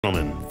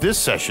Gentlemen, this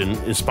session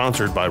is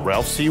sponsored by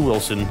Ralph C.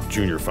 Wilson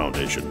Jr.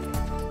 Foundation.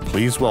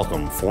 Please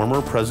welcome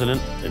former President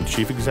and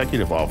Chief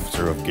Executive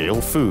Officer of Gehl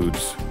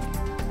Foods,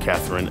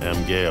 Katherine M.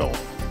 Gehl,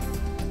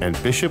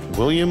 and Bishop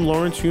William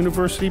Lawrence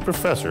University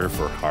Professor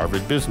for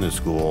Harvard Business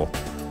School,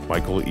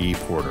 Michael E.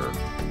 Porter.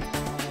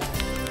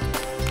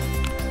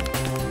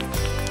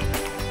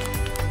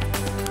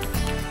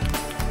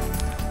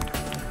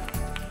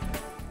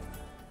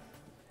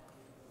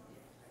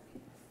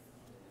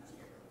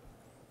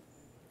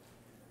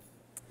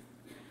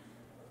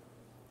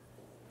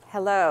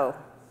 Hello.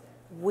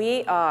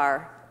 We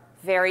are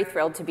very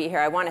thrilled to be here.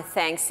 I want to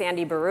thank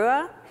Sandy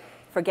Barua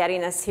for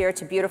getting us here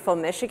to beautiful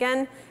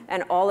Michigan,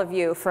 and all of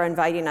you for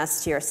inviting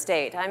us to your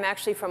state. I'm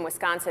actually from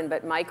Wisconsin,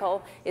 but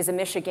Michael is a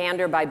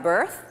Michigander by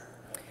birth.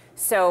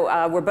 So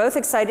we're both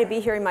excited to be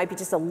here. He might be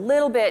just a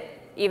little bit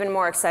even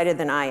more excited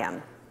than I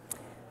am.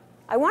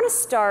 I want to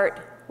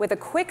start with a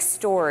quick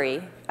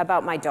story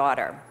about my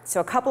daughter. So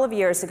a couple of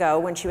years ago,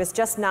 when she was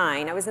just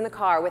 9, I was in the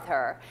car with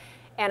her,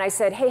 and I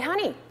said, "Hey,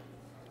 honey,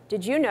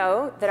 did you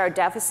know that our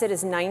deficit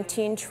is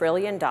 $19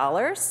 trillion?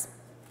 And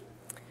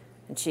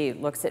she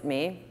looks at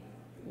me,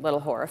 a little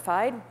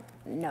horrified.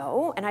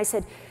 No. And I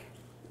said,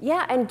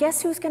 yeah, and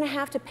guess who's going to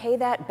have to pay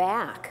that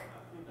back?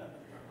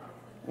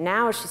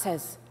 Now she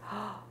says,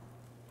 oh,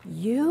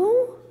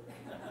 you?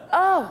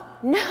 Oh,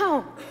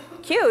 no.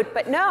 Cute,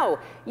 but no.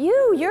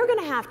 You're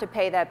going to have to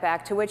pay that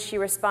back. To which she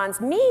responds,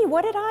 me?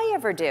 What did I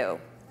ever do?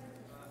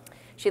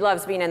 She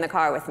loves being in the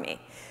car with me.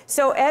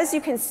 So as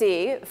you can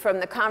see from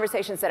the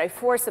conversations that I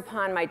force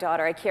upon my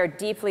daughter, I care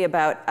deeply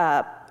about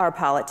our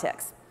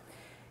politics.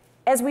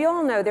 As we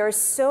all know, there is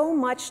so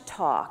much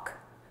talk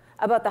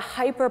about the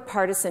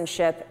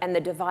hyper-partisanship and the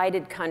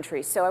divided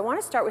country. So I want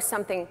to start with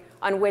something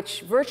on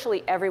which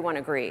virtually everyone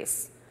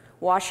agrees.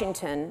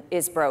 Washington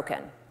is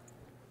broken.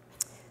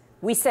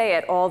 We say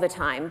it all the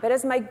time, but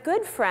as my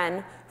good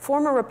friend,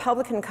 former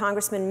Republican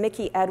Congressman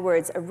Mickey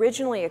Edwards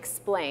originally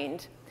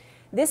explained,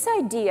 this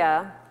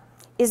idea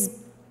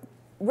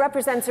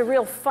represents a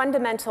real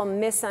fundamental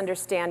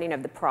misunderstanding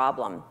of the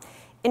problem.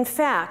 In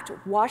fact,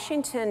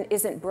 Washington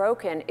isn't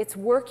broken, it's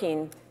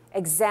working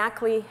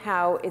exactly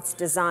how it's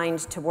designed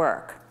to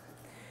work.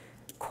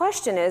 The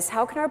question is,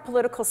 how can our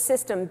political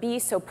system be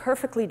so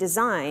perfectly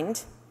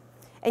designed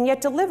and yet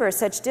deliver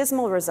such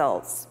dismal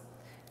results?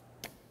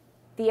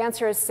 The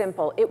answer is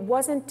simple. It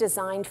wasn't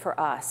designed for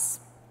us.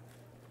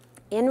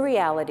 In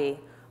reality,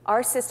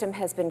 our system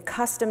has been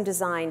custom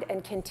designed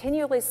and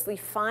continuously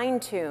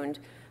fine-tuned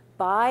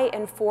by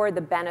and for the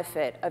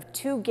benefit of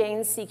two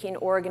gain-seeking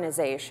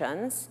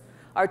organizations,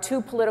 our two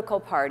political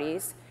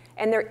parties,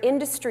 and their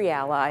industry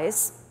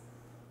allies.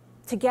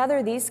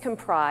 Together, these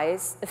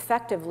comprise,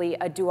 effectively,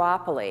 a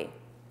duopoly,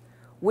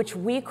 which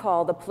we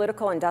call the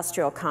political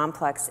industrial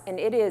complex, and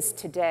it is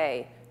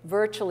today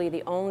virtually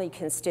the only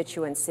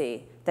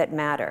constituency that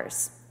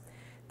matters.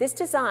 This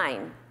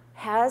design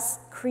has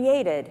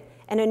created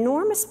an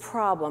enormous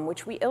problem,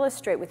 which we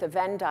illustrate with a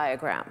Venn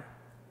diagram.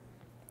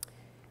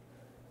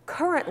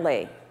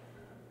 Currently,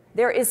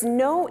 there is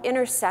no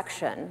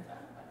intersection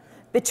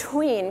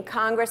between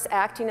Congress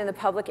acting in the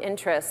public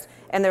interest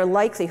and their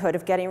likelihood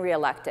of getting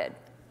reelected.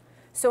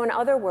 So in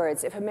other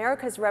words, if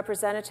America's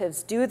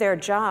representatives do their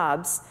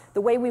jobs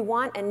the way we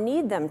want and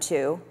need them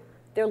to,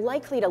 they're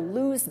likely to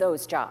lose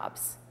those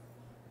jobs,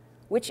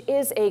 which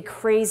is a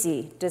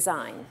crazy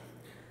design.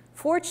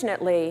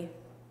 Fortunately,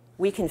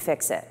 we can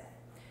fix it.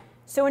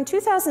 So in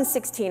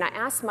 2016, I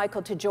asked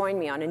Michael to join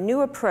me on a new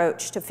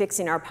approach to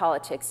fixing our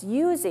politics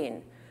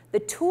using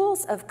the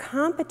tools of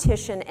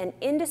competition and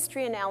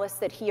industry analysis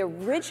that he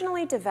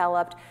originally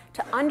developed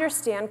to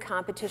understand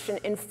competition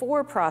in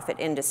for-profit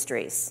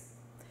industries,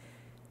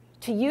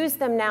 to use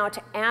them now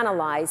to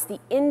analyze the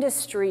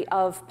industry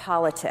of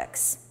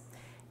politics.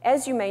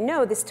 As you may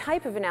know, this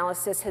type of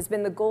analysis has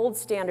been the gold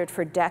standard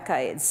for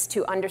decades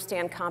to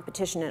understand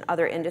competition in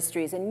other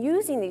industries, and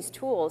using these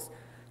tools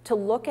to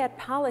look at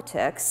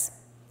politics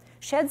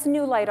sheds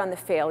new light on the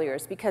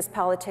failures because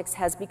politics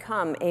has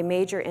become a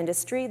major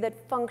industry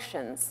that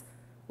functions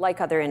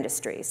like other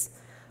industries.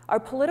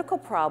 Our political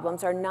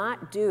problems are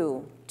not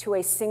due to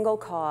a single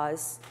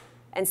cause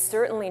and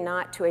certainly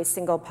not to a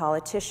single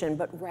politician,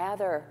 but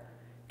rather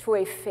to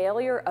a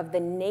failure of the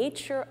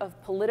nature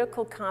of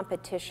political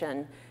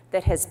competition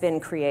that has been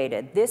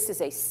created. This is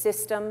a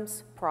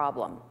systems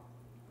problem.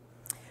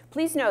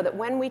 Please know that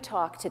when we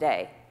talk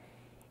today,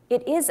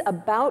 it is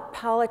about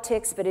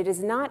politics, but it is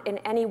not in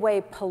any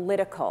way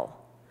political.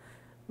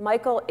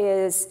 Michael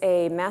is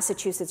a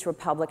Massachusetts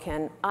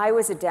Republican. I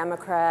was a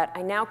Democrat.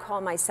 I now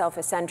call myself a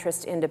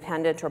centrist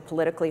independent or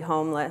politically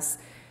homeless.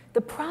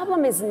 The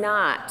problem is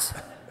not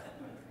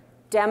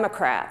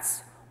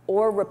Democrats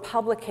or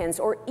Republicans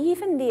or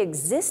even the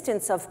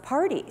existence of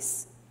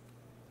parties.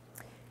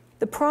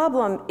 The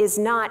problem is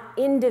not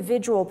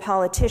individual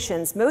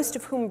politicians, most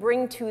of whom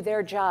bring to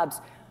their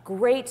jobs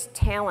great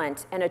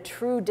talent and a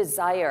true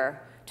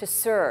desire to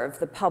serve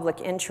the public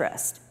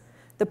interest.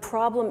 The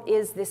problem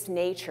is this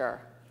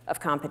nature of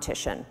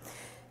competition,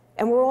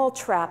 and we're all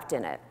trapped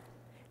in it.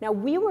 Now,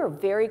 we were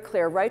very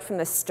clear right from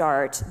the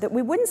start that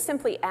we wouldn't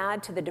simply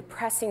add to the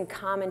depressing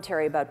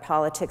commentary about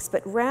politics,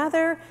 but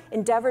rather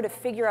endeavor to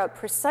figure out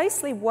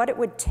precisely what it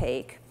would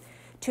take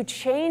to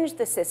change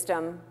the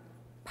system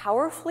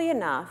powerfully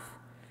enough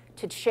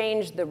to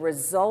change the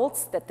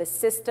results that the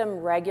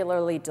system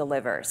regularly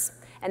delivers.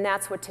 And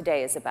that's what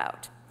today is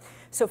about.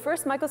 So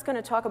first, Michael's going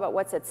to talk about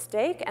what's at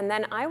stake, and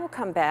then I will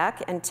come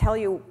back and tell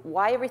you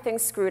why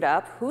everything's screwed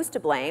up, who's to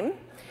blame,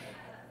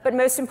 but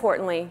most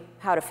importantly,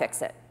 how to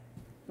fix it.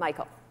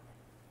 Michael.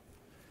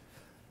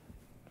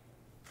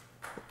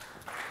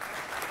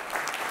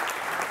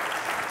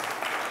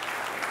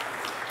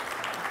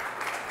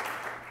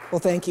 Well,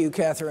 thank you,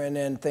 Catherine,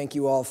 and thank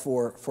you all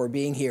for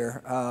being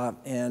here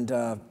and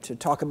to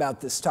talk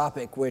about this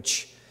topic,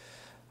 which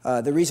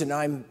the reason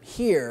I'm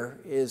here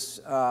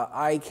is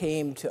I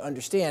came to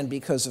understand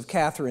because of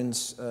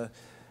Catherine's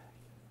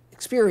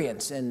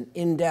experience and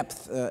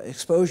in-depth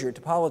exposure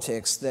to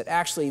politics that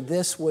actually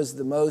this was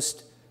the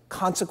most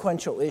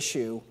consequential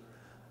issue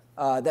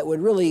that would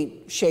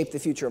really shape the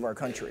future of our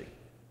country.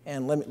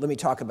 And let me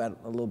talk about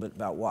a little bit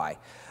about why.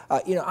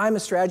 You know, I'm a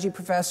strategy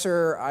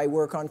professor. I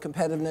work on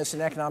competitiveness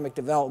and economic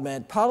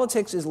development.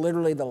 Politics is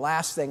literally the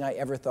last thing I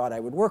ever thought I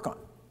would work on.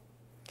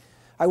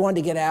 I wanted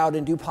to get out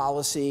and do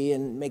policy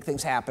and make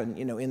things happen,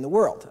 you know, in the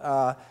world.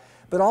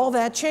 But all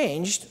that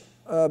changed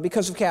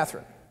because of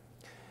Katherine.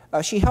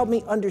 She helped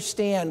me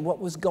understand what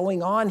was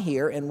going on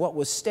here and what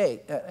was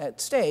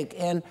at stake.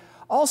 And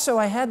also,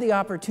 I had the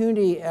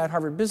opportunity at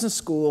Harvard Business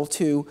School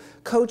to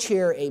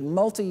co-chair a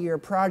multi-year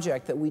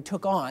project that we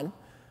took on,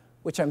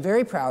 which I'm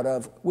very proud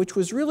of, which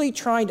was really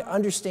trying to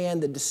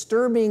understand the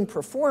disturbing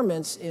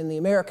performance in the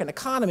American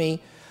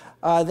economy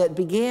that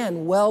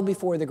began well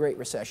before the Great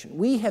Recession.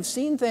 We have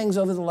seen things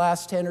over the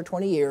last 10 or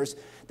 20 years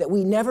that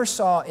we never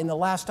saw in the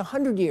last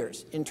 100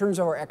 years in terms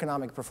of our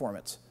economic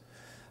performance.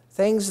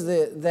 Things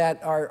that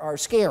are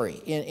scary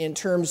in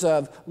terms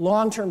of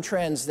long-term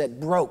trends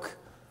that broke.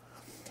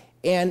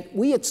 And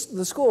we at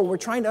the school were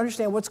trying to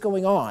understand what's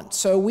going on.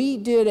 So we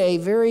did a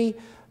very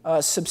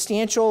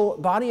substantial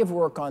body of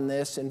work on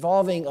this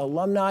involving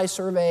alumni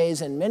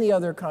surveys and many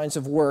other kinds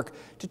of work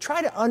to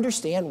try to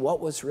understand what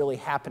was really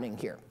happening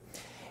here.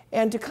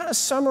 And to kind of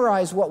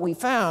summarize what we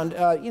found,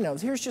 you know,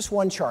 here's just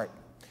one chart.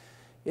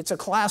 It's a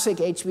classic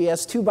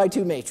HBS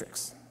 2x2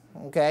 matrix,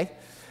 okay?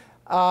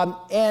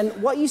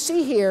 And what you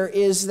see here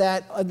is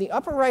that in the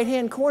upper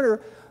right-hand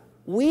corner,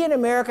 we in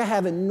America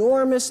have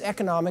enormous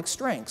economic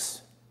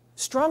strengths,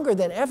 stronger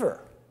than ever,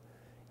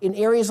 in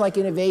areas like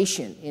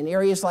innovation, in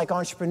areas like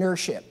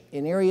entrepreneurship,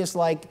 in areas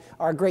like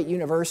our great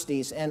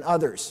universities and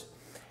others.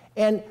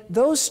 And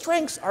those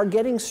strengths are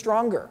getting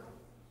stronger.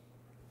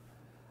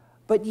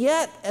 But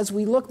yet, as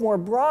we look more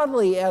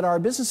broadly at our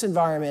business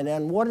environment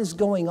and what is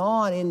going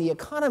on in the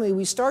economy,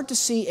 we start to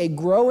see a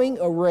growing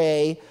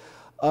array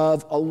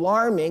of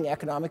alarming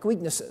economic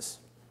weaknesses.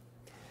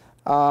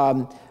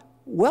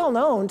 Well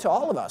known to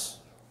all of us.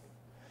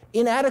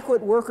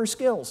 Inadequate worker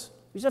skills.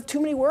 We just have too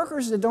many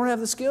workers that don't have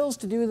the skills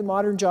to do the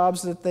modern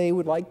jobs that they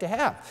would like to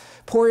have.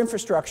 Poor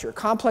infrastructure,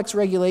 complex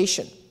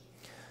regulation,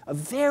 a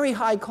very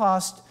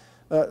high-cost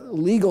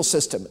legal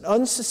system, an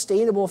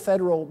unsustainable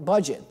federal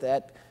budget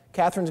that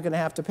Catherine's going to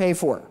have to pay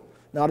for,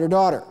 not her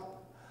daughter.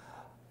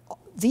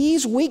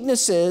 These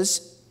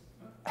weaknesses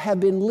have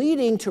been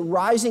leading to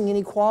rising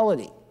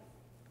inequality.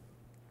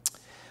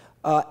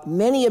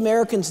 Many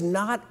Americans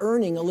not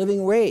earning a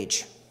living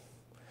wage.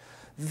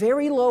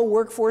 Very low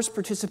workforce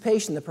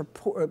participation,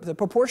 the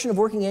proportion of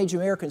working-age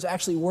Americans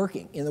actually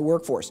working in the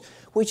workforce,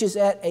 which is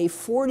at a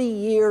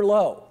 40-year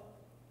low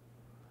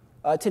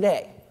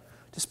today,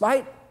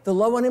 despite the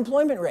low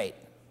unemployment rate.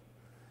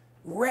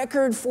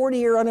 Record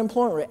 40-year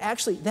unemployment rate.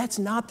 Actually, that's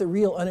not the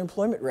real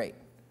unemployment rate.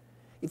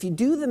 If you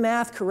do the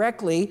math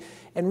correctly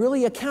and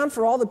really account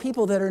for all the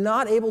people that are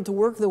not able to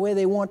work the way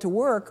they want to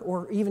work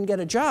or even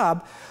get a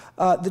job,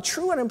 the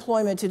true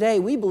unemployment today,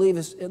 we believe,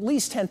 is at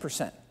least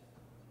 10%.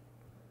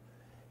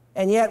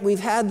 And yet we've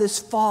had this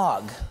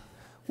fog,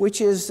 which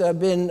has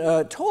been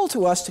told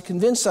to us to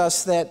convince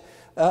us that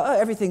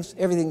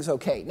everything's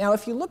okay. Now,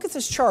 if you look at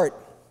this chart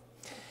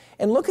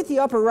and look at the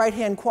upper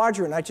right-hand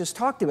quadrant I just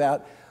talked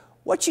about,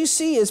 what you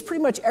see is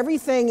pretty much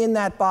everything in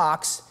that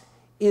box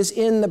is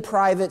in the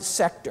private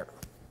sector.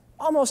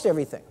 Almost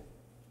everything.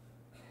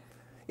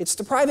 It's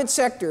the private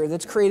sector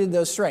that's created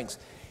those strengths.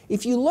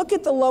 If you look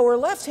at the lower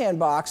left-hand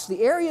box,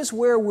 the areas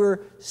where we're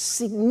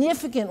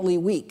significantly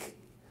weak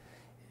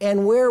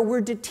and where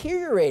we're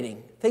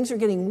deteriorating, things are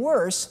getting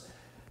worse,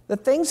 the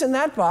things in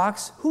that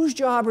box, whose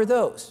job are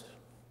those?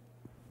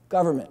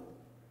 Government.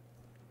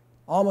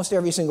 Almost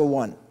every single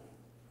one.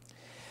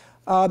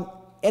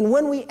 And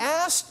when we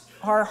asked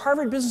our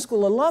Harvard Business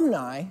School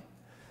alumni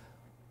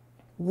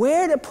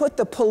where to put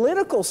the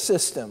political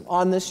system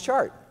on this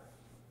chart,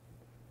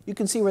 you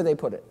can see where they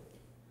put it.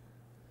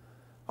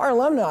 Our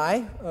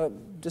alumni,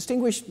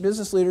 distinguished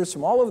business leaders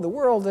from all over the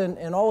world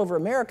and all over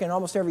America and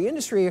almost every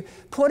industry,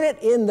 put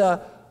it in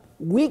the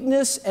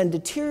weakness and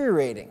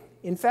deteriorating.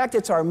 In fact,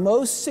 it's our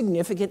most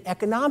significant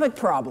economic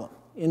problem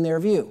in their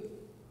view.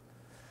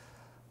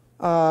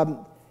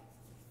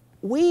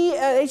 we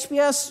at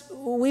HBS,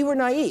 we were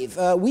naive.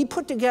 We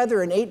put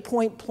together an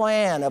 8-point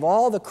plan of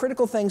all the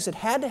critical things that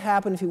had to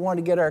happen if we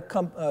wanted to get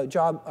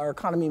our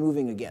economy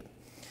moving again.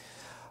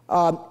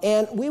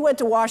 And we went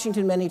to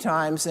Washington many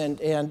times,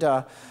 and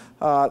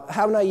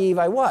how naive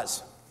I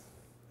was.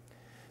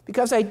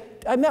 Because I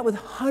met with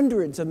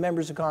hundreds of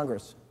members of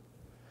Congress,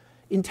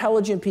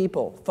 intelligent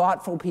people,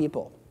 thoughtful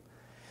people.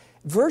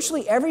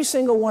 Virtually every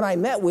single one I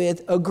met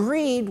with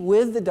agreed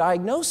with the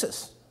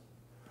diagnosis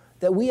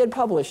that we had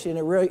published in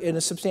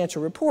a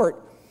substantial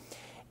report.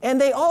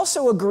 And they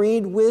also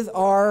agreed with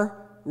our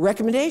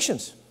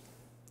recommendations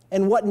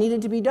and what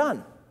needed to be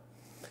done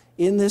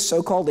in this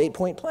so-called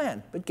 8-point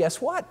plan. But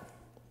guess what?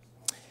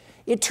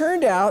 It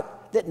turned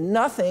out that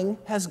nothing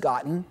has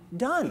gotten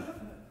done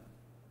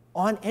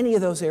on any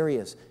of those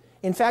areas.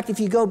 In fact, if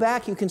you go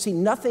back, you can see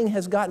nothing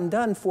has gotten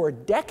done for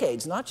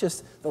decades, not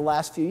just the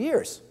last few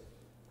years.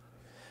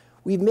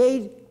 We've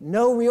made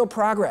no real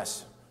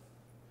progress,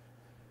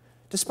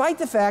 despite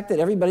the fact that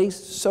everybody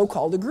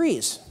so-called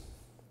agrees.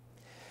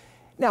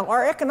 Now,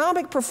 our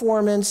economic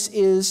performance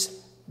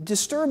is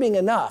disturbing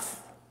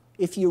enough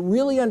if you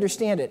really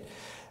understand it,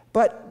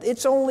 but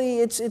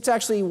it's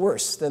actually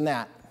worse than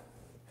that.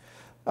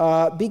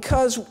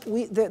 Because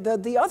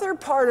the other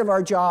part of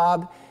our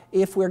job,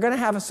 if we're going to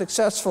have a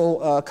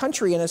successful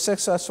country and a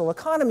successful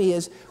economy,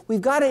 is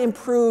we've got to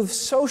improve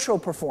social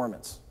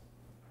performance.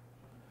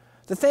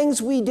 The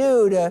things we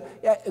do to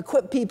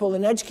equip people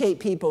and educate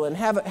people and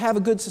have a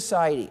good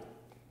society.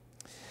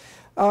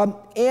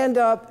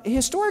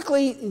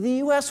 Historically, the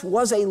US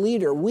was a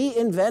leader. We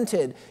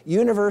invented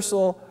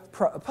universal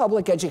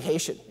public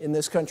education in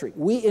this country.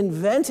 We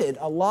invented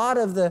a lot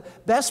of the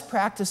best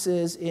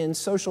practices in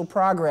social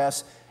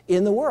progress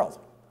in the world.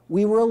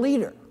 We were a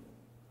leader.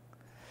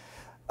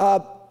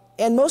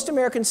 And most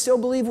Americans still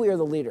believe we are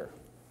the leader.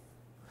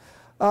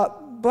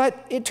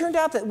 But it turned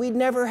out that we'd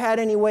never had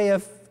any way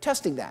of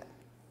testing that.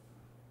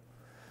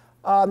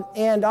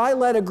 And I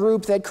led a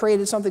group that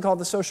created something called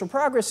the Social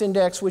Progress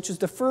Index, which is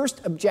the first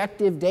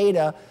objective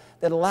data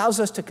that allows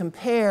us to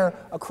compare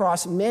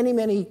across many,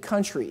 many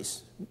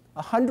countries,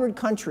 100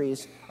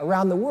 countries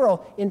around the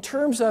world, in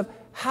terms of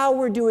how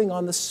we're doing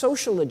on the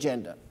social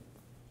agenda.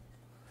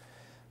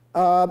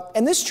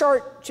 And this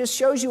chart just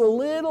shows you a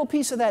little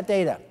piece of that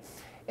data.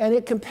 And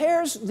it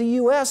compares the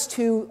US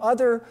to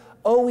other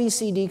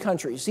OECD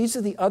countries. These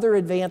are the other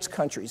advanced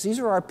countries. These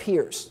are our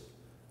peers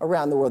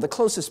around the world, the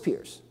closest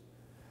peers.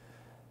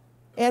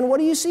 And what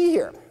do you see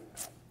here?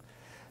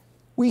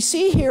 We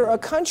see here a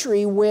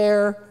country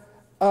where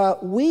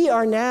we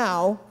are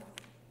now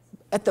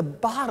at the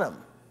bottom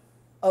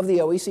of the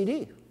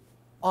OECD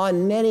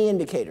on many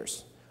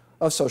indicators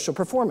of social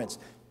performance.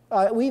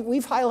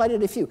 We've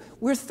highlighted a few.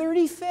 We're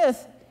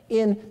 35th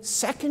in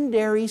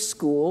secondary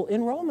school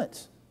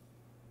enrollments.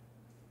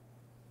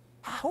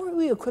 How are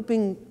we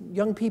equipping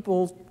young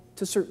people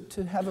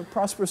to have a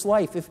prosperous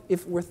life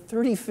if we're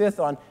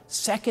 35th on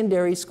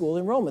secondary school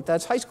enrollment?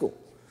 That's high school.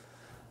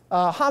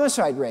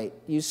 Homicide rate,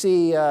 you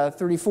see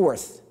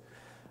 34th.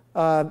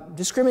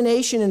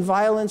 Discrimination and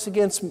violence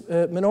against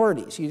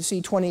minorities, you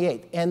see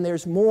 28th. And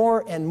there's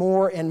more and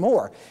more and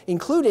more,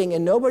 including,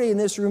 and nobody in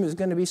this room is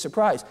going to be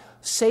surprised,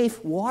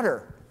 safe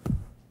water.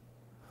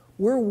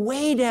 We're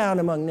way down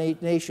among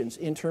nations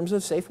in terms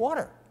of safe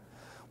water.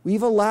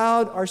 We've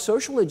allowed our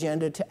social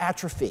agenda to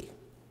atrophy.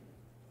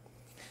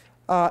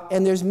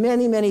 And there's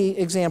many, many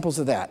examples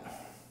of that.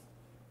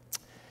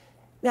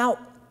 Now,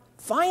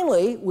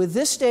 finally, with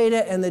this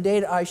data and the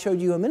data I showed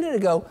you a minute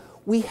ago,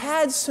 we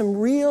had some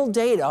real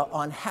data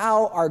on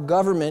how our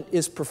government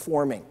is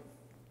performing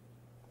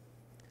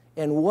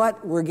and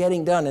what we're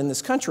getting done in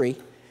this country.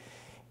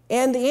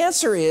 And the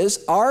answer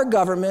is our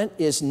government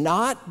is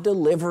not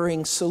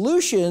delivering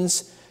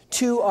solutions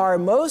to our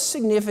most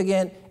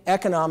significant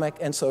economic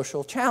and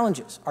social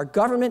challenges. Our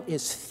government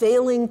is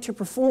failing to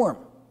perform.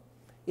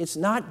 It's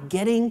not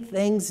getting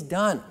things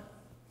done.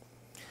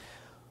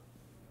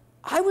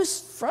 I was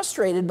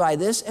frustrated by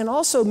this and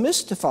also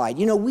mystified.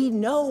 You know, we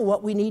know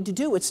what we need to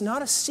do. It's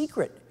not a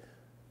secret.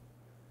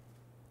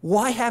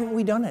 Why haven't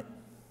we done it?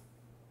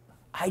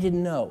 I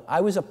didn't know. I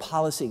was a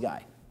policy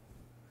guy.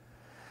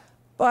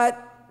 But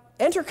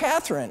enter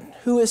Katherine,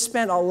 who has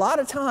spent a lot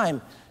of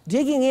time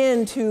digging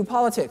into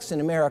politics in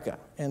America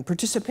and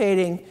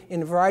participating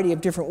in a variety of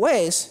different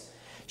ways.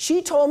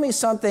 She told me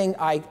something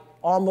I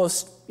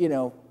almost,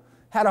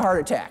 had a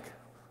heart attack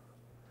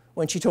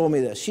when she told me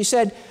this. She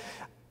said,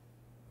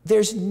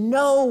 there's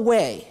no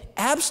way,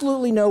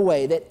 absolutely no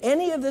way, that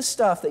any of this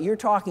stuff that you're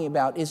talking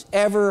about is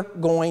ever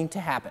going to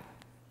happen.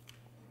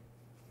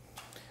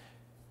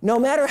 No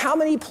matter how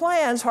many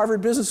plans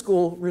Harvard Business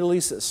School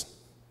releases,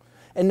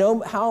 and no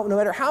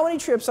matter how many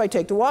trips I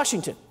take to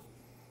Washington,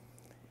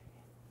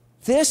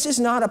 this is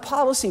not a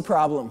policy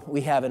problem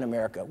we have in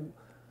America.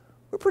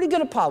 We're pretty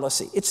good at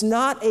policy. It's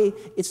not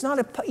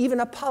even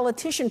a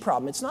politician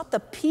problem. It's not the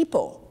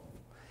people.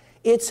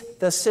 It's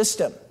the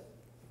system.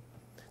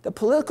 The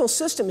political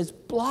system is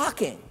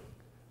blocking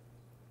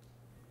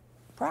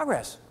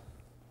progress,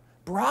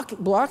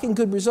 blocking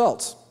good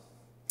results.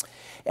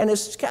 And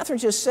as Katherine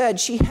just said,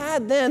 she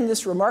had then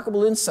this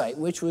remarkable insight,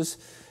 which was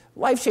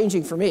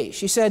life-changing for me.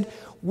 She said,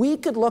 we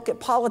could look at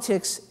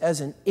politics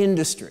as an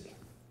industry.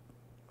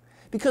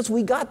 Because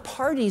we got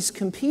parties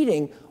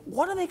competing.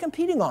 What are they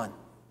competing on?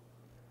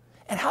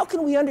 And how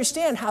can we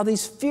understand how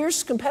these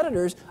fierce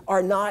competitors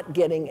are not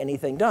getting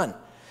anything done?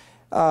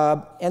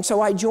 And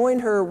so I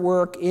joined her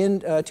work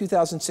in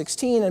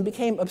 2016 and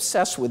became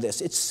obsessed with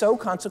this. It's so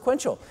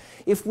consequential.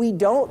 If we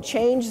don't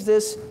change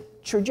this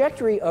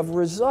trajectory of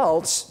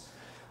results,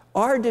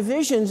 our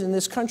divisions in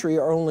this country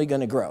are only going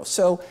to grow.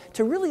 So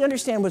to really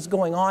understand what's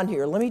going on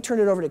here, let me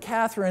turn it over to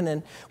Katherine,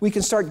 and we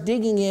can start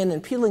digging in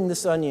and peeling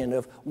this onion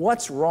of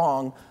what's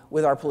wrong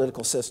with our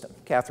political system.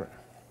 Katherine.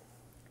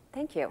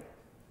 Thank you.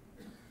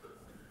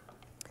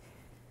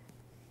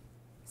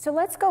 So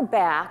let's go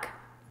back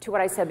to what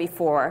I said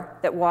before,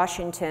 that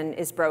Washington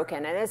is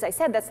broken. And as I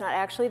said, that's not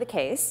actually the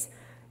case.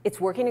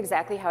 It's working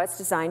exactly how it's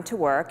designed to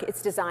work.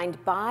 It's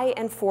designed by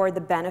and for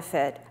the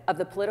benefit of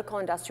the political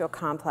industrial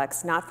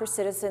complex, not for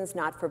citizens,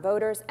 not for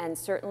voters, and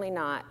certainly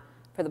not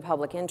for the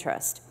public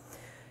interest.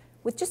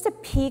 With just a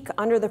peek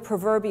under the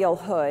proverbial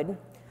hood,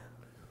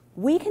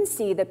 we can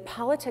see that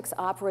politics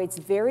operates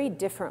very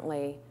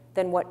differently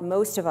than what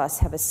most of us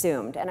have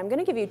assumed. And I'm going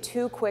to give you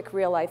two quick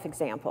real-life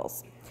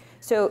examples.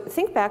 So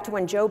think back to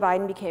when Joe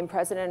Biden became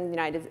Vice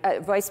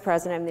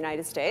President of the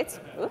United States.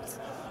 Oops.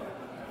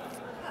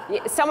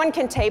 Someone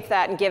can tape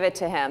that and give it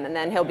to him, and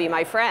then he'll be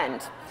my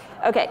friend.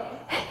 Okay,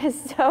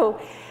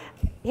 so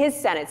his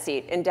Senate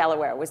seat in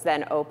Delaware was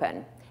then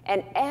open.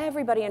 And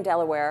everybody in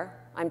Delaware,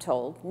 I'm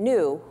told,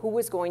 knew who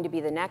was going to be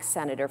the next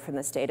senator from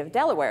the state of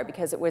Delaware,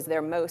 because it was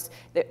their most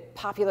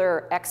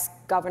popular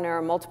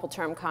ex-governor,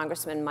 multiple-term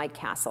congressman, Mike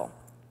Castle.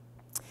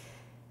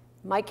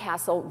 Mike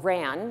Castle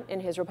ran in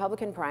his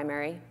Republican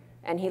primary,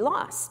 and he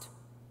lost.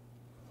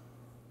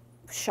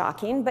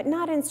 Shocking, but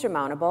not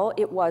insurmountable.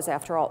 It was,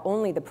 after all,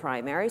 only the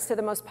primary, so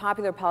the most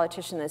popular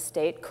politician in the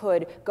state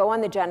could go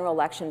on the general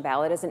election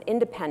ballot as an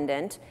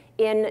independent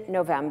in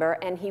November,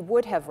 and he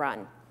would have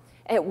won.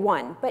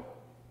 But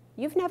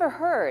you've never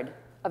heard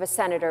of a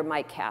Senator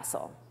Mike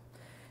Castle.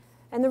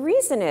 And the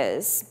reason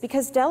is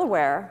because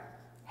Delaware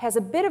has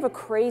a bit of a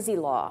crazy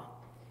law.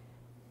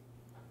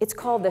 It's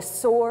called the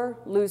sore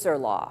loser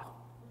law.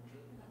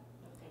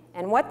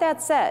 And what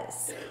that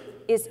says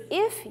is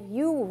if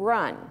you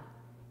run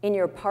in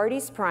your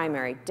party's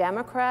primary,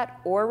 Democrat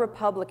or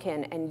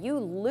Republican, and you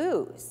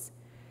lose,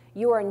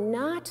 you are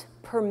not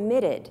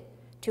permitted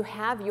to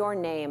have your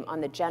name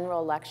on the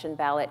general election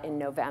ballot in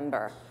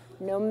November,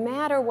 no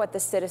matter what the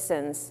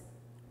citizens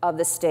of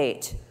the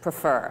state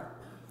prefer.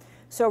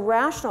 So a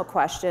rational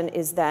question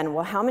is then,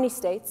 well, how many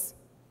states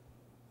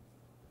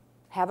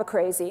have a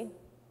crazy,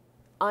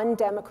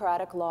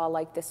 undemocratic law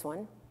like this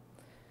one?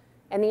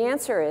 And the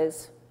answer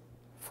is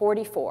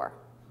 44.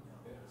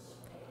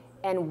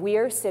 And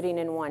we're sitting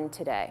in one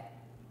today.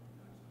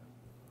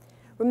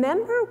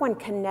 Remember when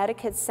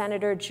Connecticut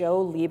Senator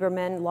Joe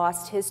Lieberman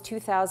lost his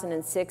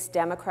 2006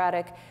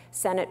 Democratic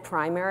Senate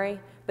primary,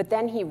 but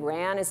then he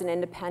ran as an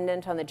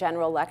independent on the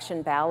general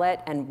election ballot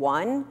and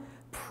won,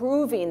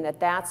 proving that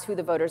that's who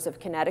the voters of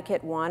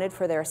Connecticut wanted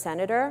for their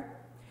senator?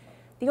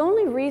 The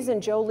only reason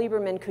Joe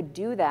Lieberman could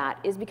do that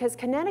is because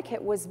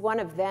Connecticut was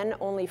one of then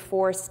only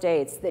 4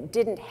 states that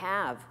didn't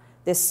have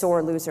this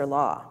sore loser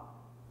law.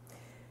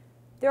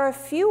 There are a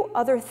few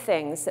other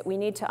things that we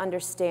need to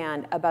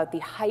understand about the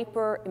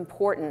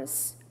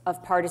hyper-importance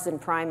of partisan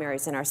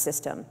primaries in our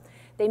system.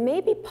 They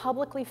may be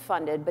publicly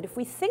funded, but if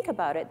we think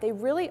about it, they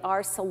really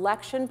are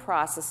selection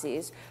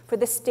processes for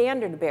the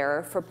standard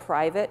bearer for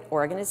private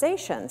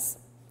organizations.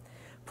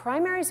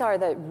 Primaries are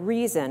the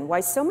reason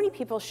why so many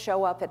people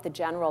show up at the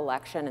general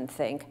election and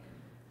think,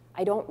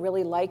 I don't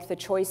really like the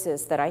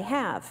choices that I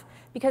have.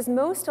 Because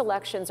most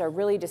elections are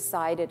really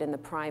decided in the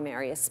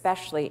primary,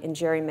 especially in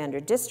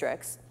gerrymandered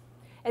districts.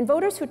 And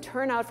voters who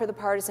turn out for the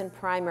partisan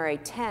primary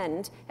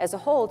tend, as a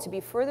whole, to be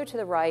further to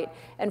the right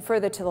and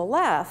further to the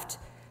left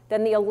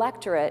than the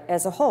electorate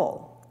as a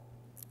whole.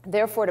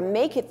 Therefore, to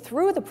make it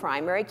through the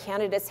primary,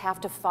 candidates have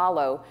to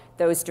follow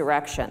those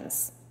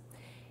directions.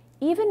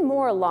 Even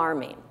more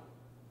alarming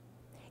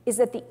is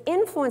that the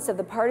influence of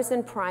the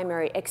partisan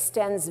primary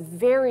extends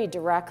very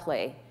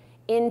directly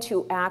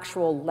into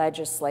actual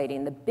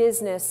legislating, the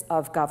business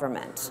of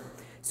government.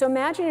 So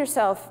imagine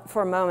yourself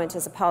for a moment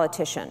as a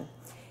politician.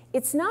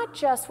 It's not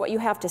just what you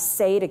have to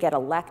say to get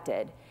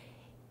elected.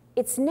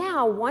 It's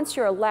now, once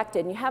you're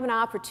elected and you have an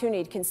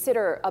opportunity to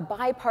consider a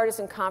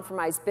bipartisan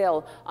compromise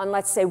bill on,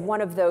 let's say,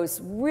 one of those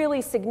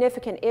really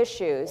significant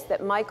issues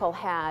that Michael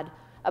had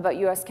about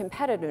US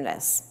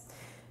competitiveness.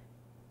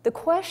 The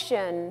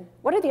question,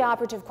 what are the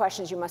operative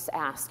questions you must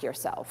ask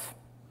yourself?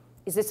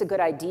 Is this a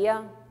good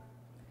idea?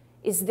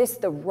 Is this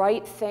the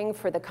right thing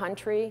for the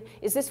country?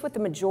 Is this what the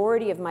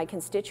majority of my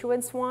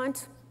constituents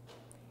want?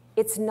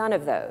 It's none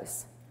of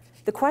those.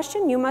 The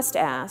question you must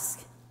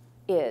ask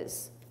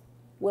is,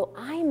 will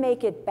I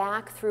make it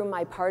back through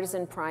my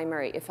partisan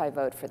primary if I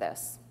vote for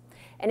this?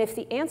 And if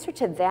the answer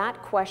to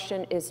that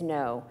question is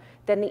no,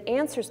 then the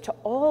answers to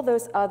all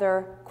those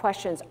other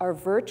questions are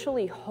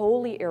virtually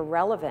wholly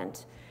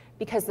irrelevant,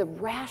 because the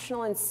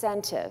rational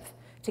incentive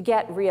to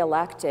get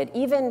reelected,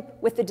 even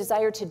with the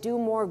desire to do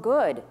more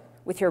good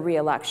with your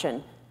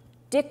reelection,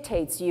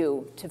 dictates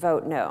you to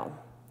vote no.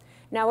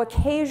 Now,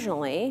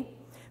 occasionally,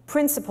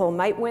 principle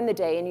might win the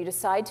day and you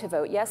decide to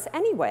vote yes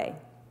anyway,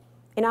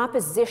 in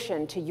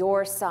opposition to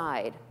your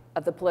side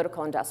of the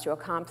political industrial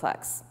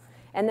complex.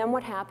 And then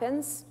what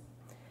happens?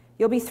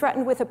 You'll be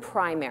threatened with a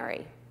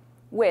primary,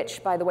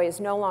 which, by the way, is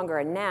no longer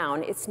a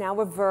noun, it's now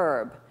a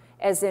verb,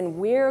 as in,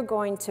 we're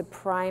going to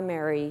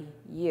primary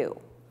you.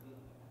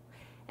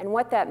 And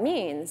what that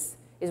means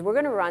is we're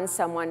going to run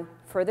someone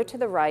further to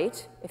the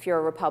right if you're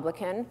a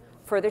Republican,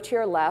 further to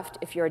your left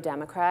if you're a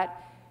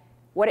Democrat.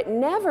 What it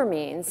never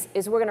means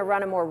is we're going to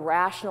run a more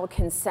rational,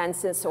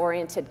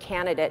 consensus-oriented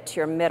candidate to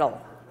your middle.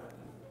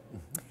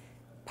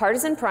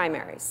 Partisan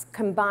primaries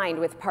combined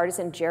with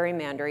partisan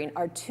gerrymandering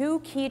are two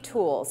key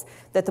tools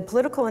that the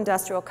political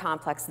industrial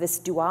complex, this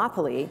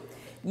duopoly,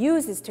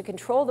 uses to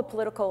control the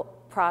political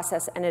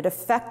process, and it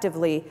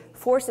effectively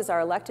forces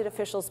our elected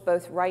officials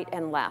both right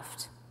and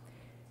left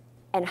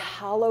and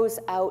hollows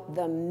out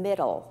the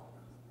middle.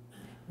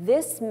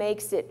 This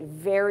makes it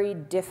very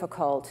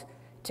difficult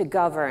to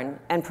govern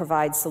and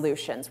provide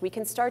solutions. We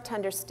can start to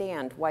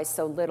understand why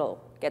so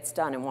little gets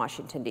done in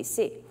Washington,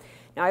 D.C.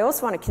 Now, I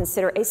also want to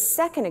consider a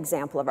second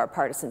example of our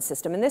partisan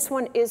system, and this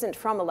one isn't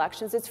from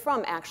elections, it's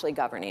from actually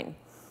governing.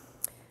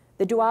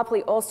 The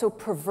duopoly also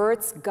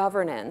perverts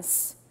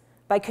governance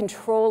by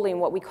controlling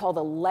what we call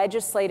the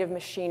legislative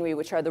machinery,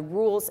 which are the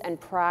rules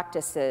and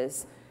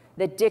practices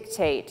that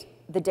dictate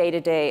the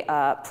day-to-day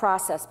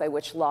process by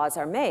which laws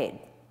are made.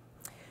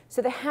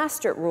 So the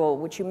Hastert rule,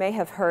 which you may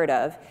have heard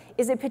of,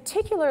 is a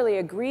particularly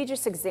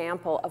egregious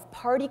example of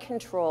party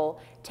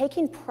control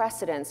taking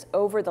precedence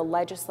over the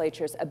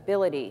legislature's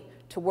ability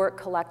to work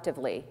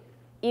collectively,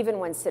 even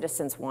when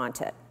citizens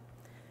want it.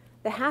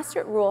 The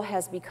Hastert rule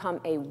has become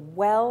a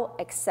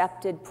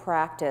well-accepted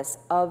practice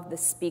of the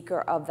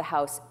Speaker of the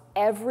House,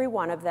 every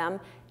one of them,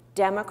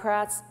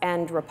 Democrats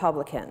and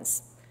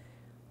Republicans.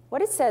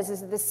 What it says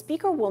is that the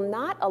Speaker will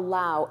not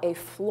allow a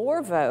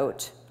floor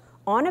vote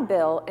on a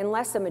bill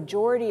unless a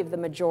majority of the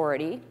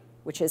majority,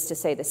 which is to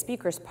say the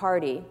Speaker's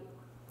party,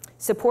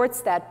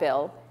 supports that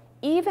bill,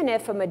 even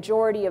if a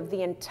majority of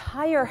the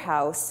entire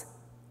House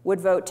would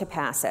vote to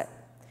pass it.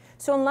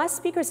 So unless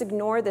speakers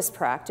ignore this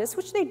practice,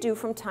 which they do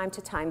from time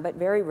to time, but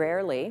very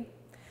rarely,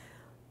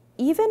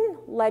 even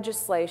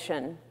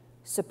legislation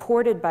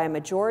supported by a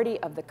majority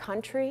of the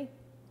country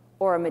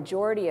or a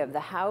majority of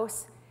the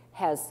House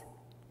has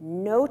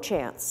no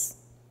chance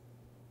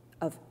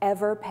of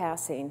ever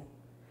passing,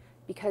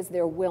 because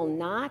there will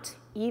not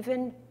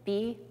even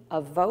be a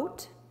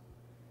vote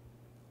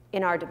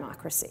in our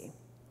democracy.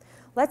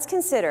 Let's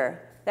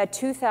consider that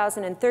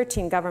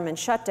 2013 government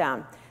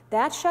shutdown.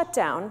 That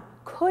shutdown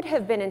could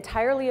have been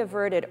entirely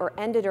averted or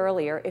ended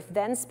earlier if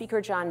then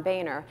Speaker John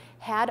Boehner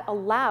had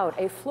allowed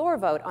a floor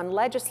vote on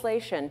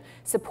legislation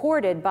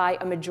supported by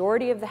a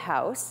majority of the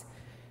House,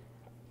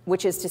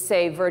 which is to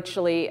say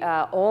virtually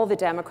all the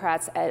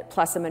Democrats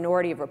plus a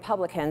minority of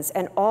Republicans,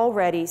 and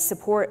already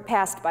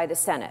passed by the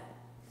Senate.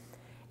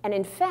 And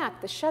in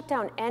fact, the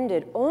shutdown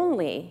ended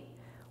only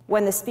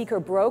when the Speaker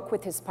broke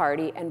with his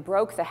party and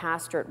broke the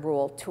Hastert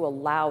rule to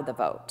allow the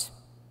vote.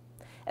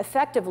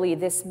 Effectively,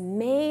 this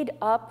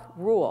made-up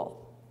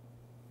rule,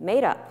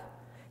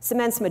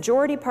 cements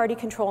majority party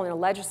control in a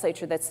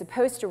legislature that's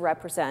supposed to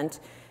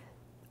represent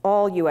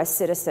all US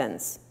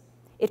citizens.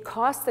 It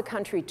cost the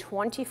country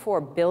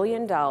 $24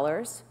 billion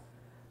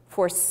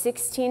for a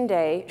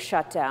 16-day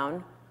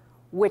shutdown,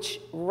 which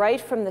right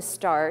from the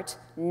start,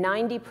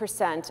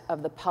 90%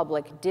 of the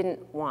public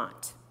didn't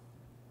want.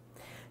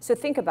 So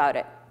think about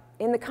it.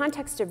 In the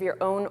context of your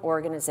own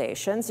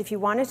organizations, if you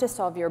wanted to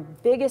solve your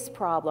biggest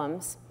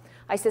problems,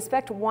 I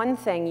suspect one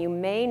thing you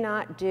may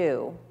not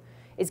do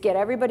is get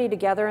everybody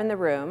together in the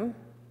room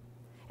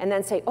and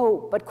then say,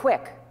 oh, but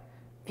quick,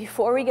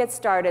 before we get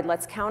started,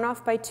 let's count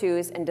off by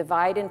twos and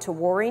divide into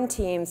warring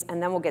teams,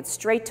 and then we'll get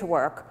straight to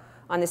work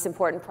on this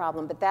important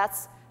problem. But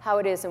that's how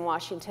it is in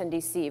Washington,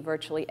 D.C.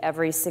 virtually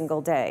every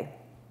single day.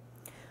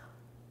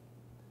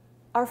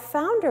 Our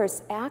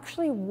founders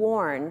actually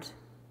warned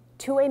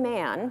to a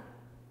man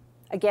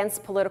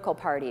against political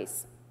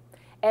parties,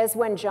 as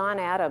when John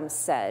Adams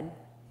said,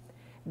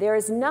 "There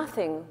is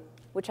nothing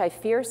which I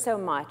fear so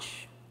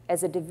much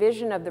as a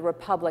division of the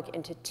republic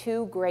into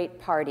two great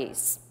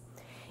parties,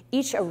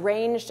 each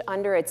arranged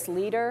under its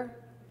leader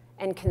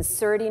and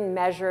concerting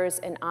measures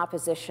in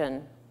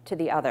opposition to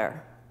the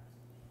other."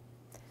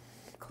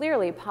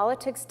 Clearly,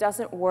 politics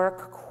doesn't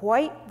work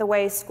quite the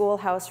way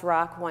Schoolhouse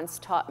Rock once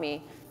taught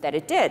me that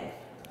it did.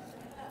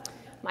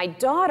 My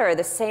daughter,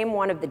 the same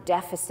one of the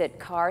deficit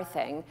car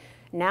thing,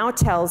 now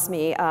tells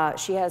me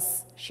she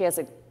has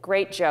a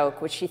great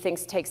joke which she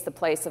thinks takes the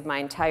place of my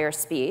entire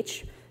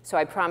speech, so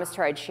I promised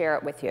her I'd share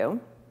it with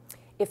you.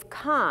 If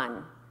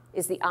con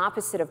is the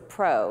opposite of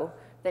pro,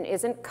 then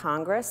isn't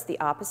Congress the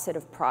opposite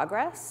of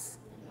progress?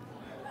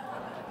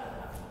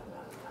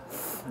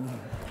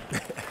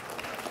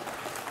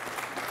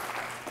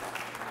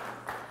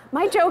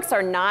 My jokes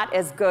are not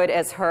as good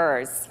as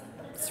hers.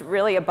 It's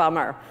really a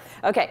bummer.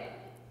 Okay,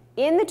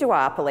 in the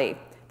duopoly,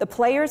 the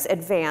players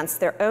advance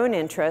their own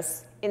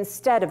interests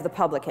instead of the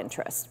public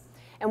interest.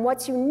 And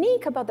what's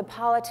unique about the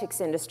politics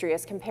industry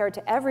as compared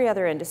to every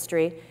other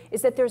industry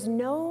is that there's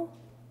no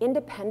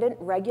independent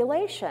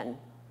regulation.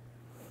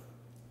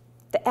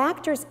 The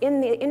actors in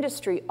the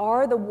industry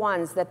are the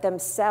ones that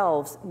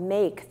themselves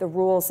make the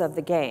rules of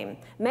the game.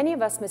 Many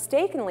of us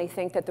mistakenly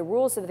think that the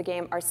rules of the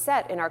game are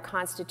set in our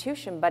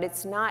Constitution, but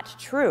it's not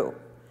true.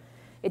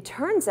 It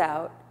turns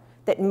out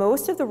that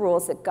most of the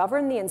rules that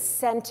govern the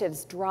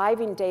incentives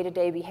driving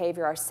day-to-day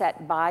behavior are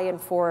set by and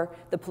for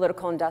the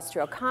political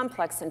industrial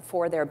complex and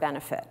for their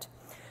benefit.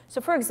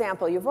 So for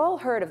example, you've all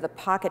heard of the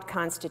pocket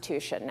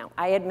constitution. Now,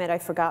 I admit I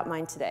forgot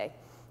mine today.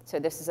 So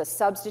this is a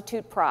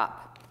substitute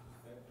prop.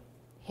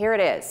 Here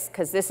it is,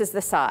 because this is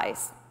the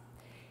size.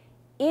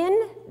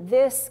 In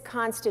this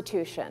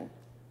Constitution,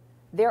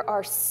 there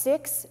are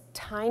 6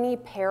 tiny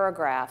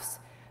paragraphs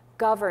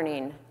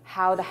governing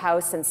how the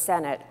House and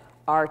Senate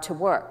are to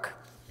work.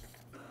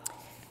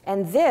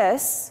 And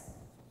this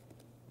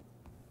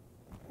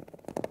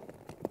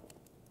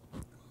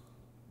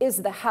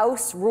is the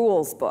House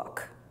Rules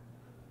Book.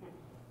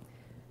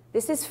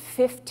 This is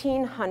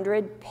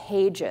 1,500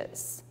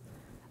 pages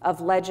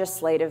of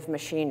legislative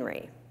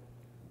machinery.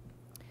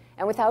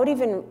 And without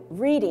even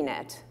reading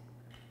it,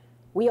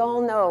 we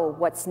all know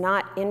what's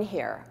not in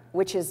here,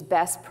 which is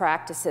best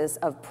practices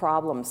of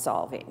problem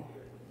solving.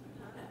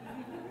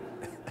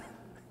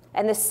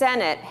 And the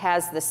Senate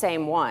has the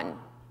same one,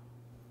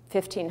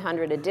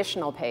 1,500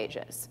 additional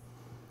pages.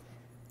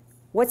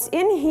 What's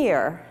in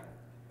here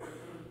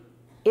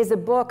is a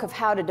book of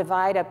how to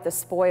divide up the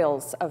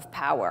spoils of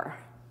power,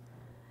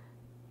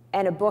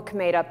 and a book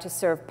made up to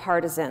serve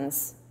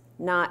partisans,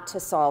 not to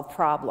solve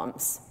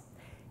problems.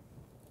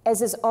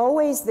 As is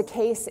always the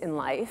case in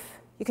life,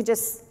 you can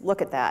just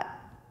look at that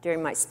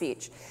during my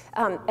speech.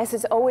 As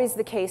is always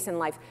the case in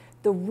life,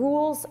 the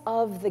rules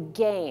of the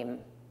game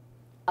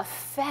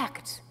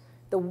affect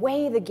the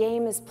way the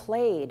game is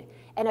played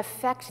and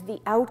affect the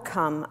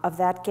outcome of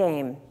that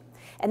game.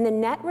 And the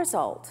net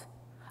result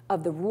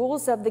of the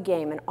rules of the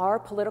game in our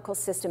political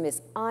system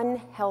is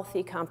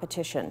unhealthy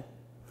competition.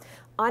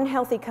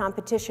 Unhealthy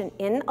competition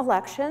in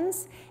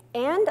elections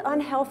and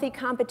unhealthy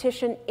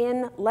competition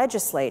in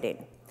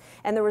legislating.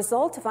 And the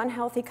result of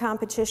unhealthy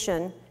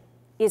competition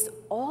is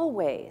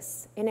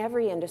always, in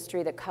every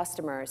industry, that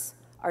customers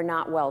are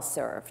not well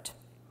served.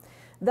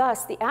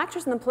 Thus, the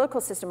actors in the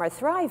political system are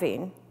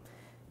thriving,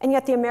 and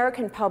yet the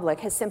American public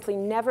has simply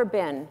never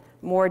been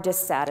more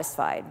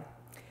dissatisfied.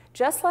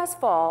 Just last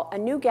fall, a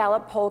new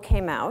Gallup poll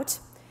came out,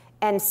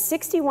 and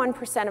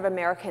 61% of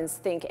Americans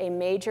think a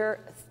major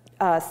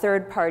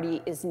third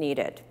party is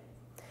needed.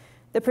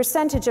 The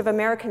percentage of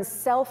Americans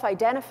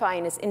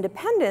self-identifying as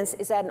independents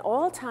is at an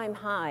all-time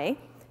high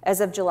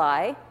as of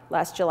July,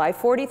 last July,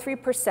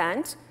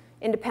 43%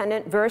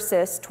 independent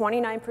versus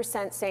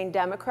 29% saying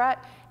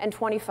Democrat and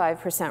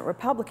 25%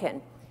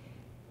 Republican.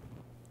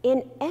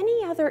 In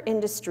any other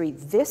industry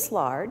this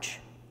large,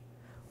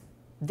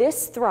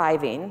 this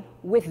thriving,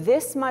 with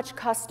this much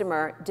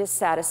customer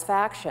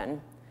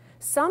dissatisfaction,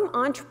 some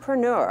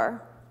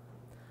entrepreneur,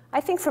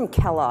 I think from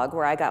Kellogg,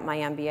 where I got my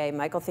MBA,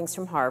 Michael thinks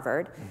from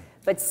Harvard,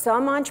 but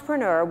some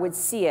entrepreneur would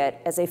see it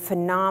as a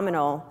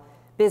phenomenal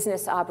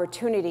business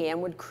opportunity and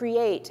would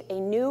create a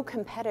new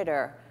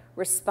competitor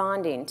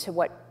responding to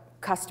what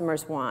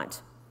customers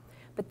want.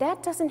 But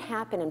that doesn't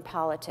happen in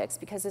politics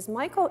because, as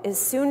Michael is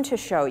soon to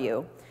show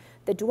you,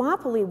 the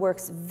duopoly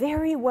works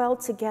very well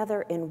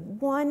together in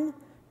one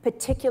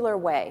particular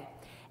way,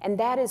 and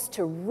that is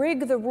to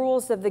rig the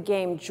rules of the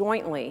game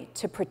jointly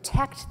to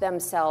protect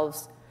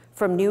themselves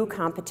from new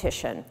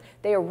competition.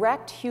 They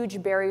erect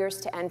huge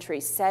barriers to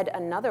entry. Said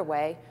another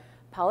way,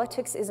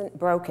 politics isn't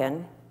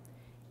broken,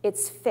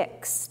 it's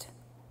fixed.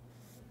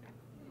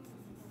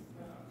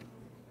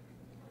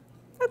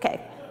 Okay,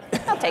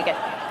 I'll take it.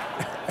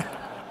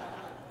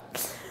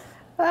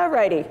 All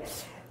righty.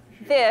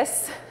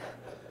 This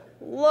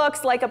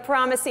looks like a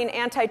promising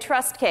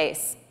antitrust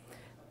case.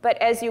 But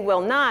as you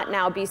will not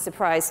now be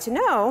surprised to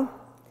know,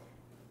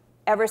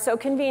 ever so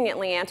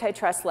conveniently,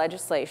 antitrust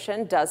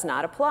legislation does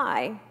not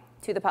apply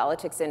to the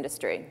politics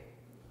industry.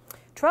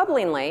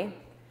 Troublingly,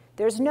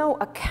 there's no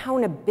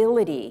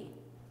accountability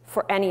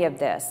for any of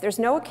this. There's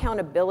no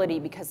accountability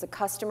because the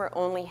customer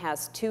only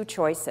has 2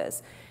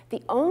 choices.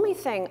 The only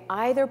thing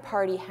either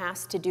party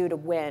has to do to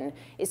win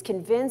is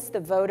convince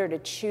the voter to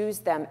choose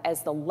them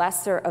as the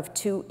lesser of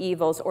 2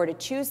 evils, or to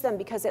choose them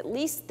because at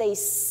least they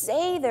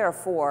say,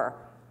 therefore,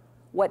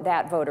 what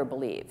that voter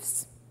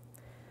believes.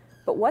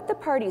 But what the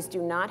parties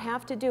do not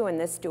have to do in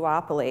this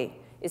duopoly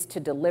is to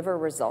deliver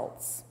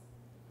results.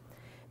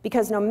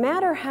 Because no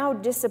matter how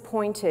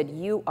disappointed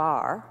you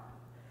are,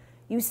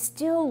 you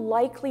still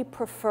likely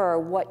prefer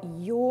what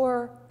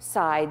your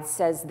side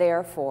says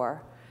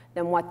therefore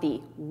than what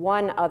the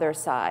one other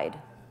side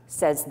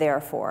says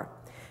therefore.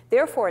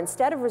 Therefore,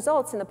 instead of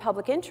results in the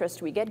public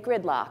interest, we get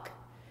gridlock.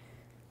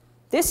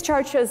 This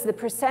chart shows the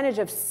percentage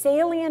of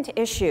salient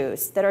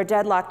issues that are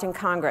deadlocked in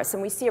Congress,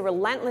 and we see a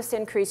relentless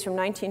increase from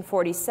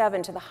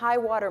 1947 to the high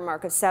water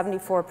mark of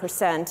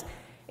 74%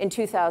 in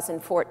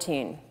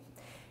 2014.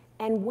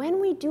 And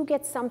when we do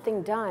get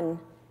something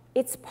done,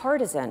 it's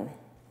partisan.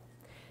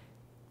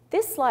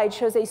 This slide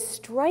shows a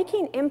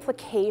striking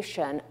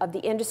implication of the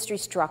industry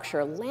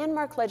structure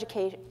landmark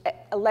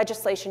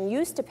legislation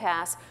used to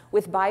pass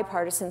with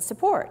bipartisan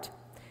support.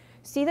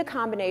 See the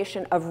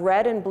combination of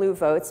red and blue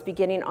votes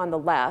beginning on the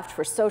left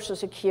for Social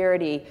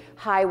Security,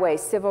 highway,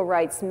 civil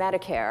rights,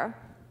 Medicare,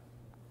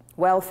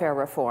 welfare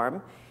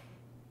reform.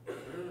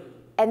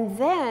 And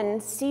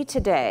then see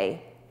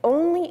today,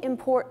 only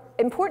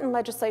important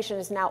legislation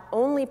is now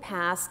only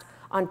passed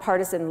on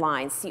partisan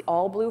lines. See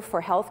all blue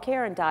for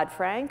healthcare and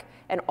Dodd-Frank,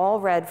 and all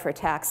red for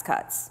tax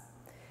cuts.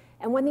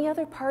 And when the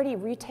other party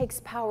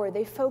retakes power,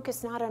 they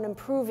focus not on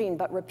improving,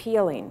 but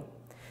repealing.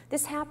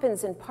 This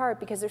happens in part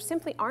because there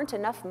simply aren't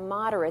enough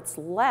moderates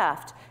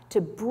left to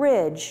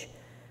bridge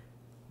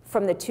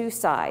from the two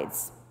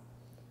sides.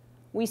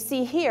 We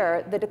see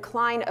here the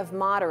decline of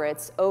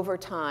moderates over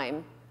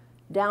time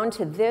down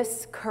to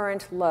this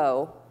current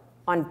low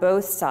on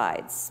both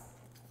sides.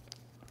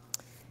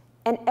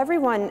 And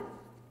everyone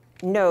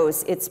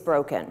knows it's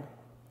broken.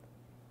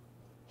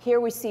 Here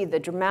we see the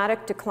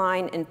dramatic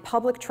decline in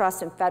public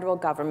trust in federal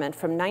government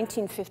from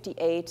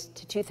 1958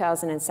 to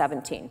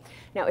 2017.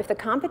 Now, if the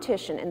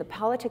competition in the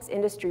politics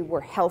industry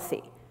were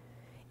healthy,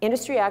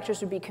 industry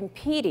actors would be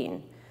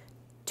competing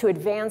to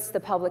advance the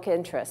public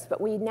interest.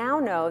 But we now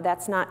know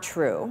that's not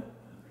true,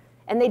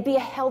 and they'd be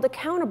held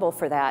accountable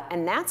for that,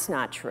 and that's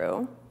not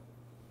true.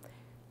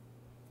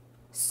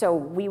 So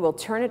we will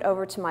turn it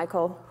over to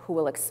Michael, who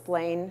will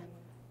explain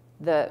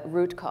the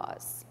root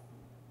cause.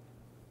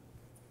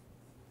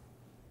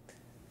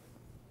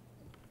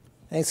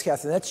 Thanks,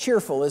 Katherine. That's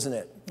cheerful, isn't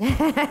it?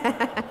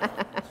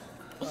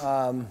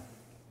 How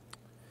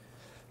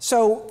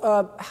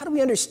do we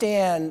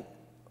understand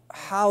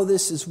how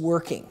this is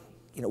working?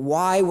 You know,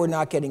 why we're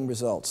not getting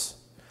results?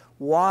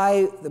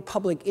 Why the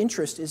public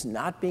interest is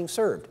not being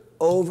served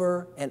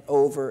over and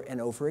over and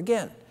over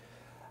again?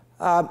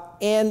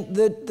 And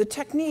the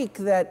technique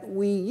that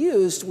we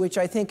used, which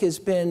I think has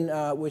been,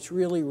 which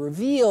really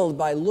revealed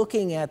by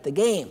looking at the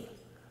game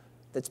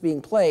that's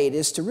being played,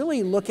 is to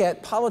really look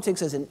at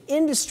politics as an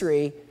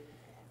industry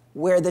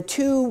where the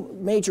two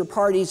major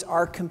parties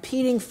are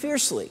competing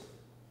fiercely.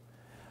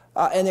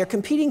 And they're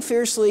competing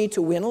fiercely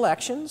to win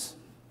elections,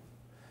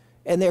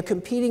 and they're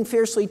competing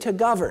fiercely to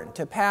govern,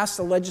 to pass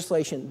the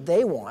legislation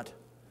they want,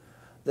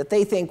 that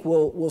they think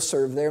will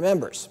serve their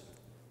members.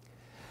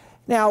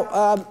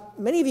 Now,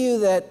 many of you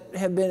that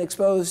have been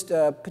exposed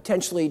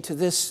potentially to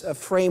this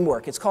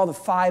framework, it's called the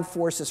 5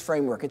 Forces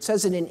Framework. It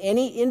says that in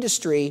any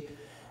industry,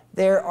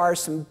 there are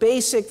some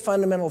basic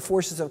fundamental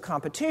forces of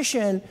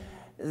competition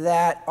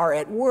that are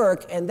at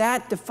work, and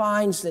that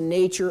defines the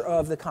nature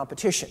of the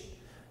competition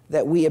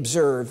that we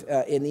observe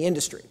in the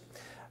industry.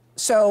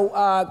 So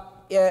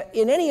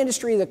in any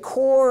industry, the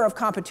core of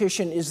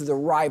competition is the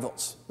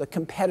rivals, the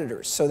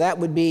competitors. So that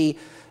would be,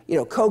 you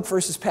know, Coke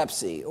versus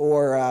Pepsi,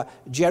 or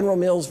General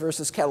Mills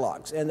versus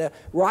Kellogg's. And the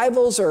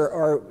rivals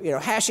are you know,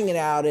 hashing it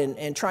out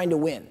and trying to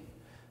win.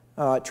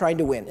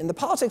 In the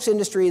politics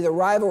industry, the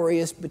rivalry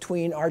is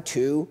between our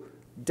two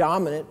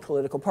dominant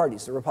political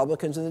parties, the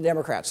Republicans and the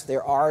Democrats.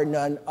 There are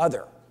none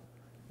other.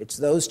 It's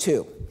those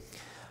two.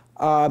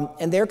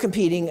 And they're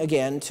competing,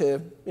 again,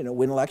 to, you know,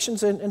 win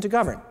elections and to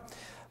govern.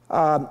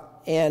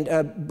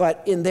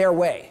 But in their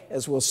way,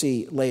 as we'll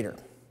see later.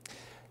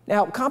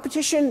 Now,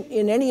 competition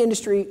in any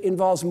industry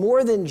involves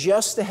more than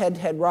just the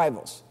head-to-head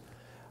rivals.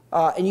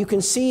 And you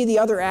can see the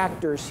other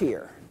actors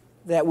here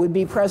that would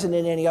be present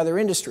in any other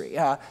industry.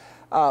 You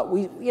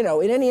know,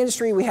 in any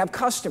industry, we have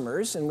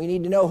customers, and we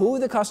need to know who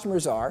the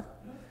customers are.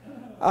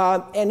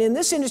 And in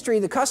this industry,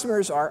 the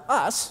customers are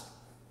us.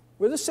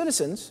 We're the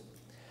citizens.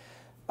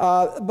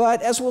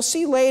 But as we'll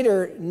see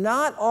later,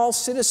 not all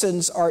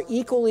citizens are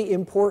equally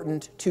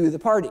important to the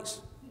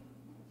parties.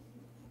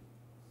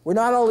 We're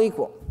not all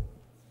equal.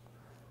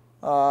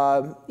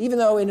 Even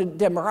though in a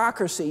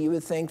democracy, you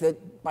would think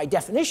that by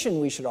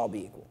definition, we should all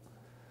be equal.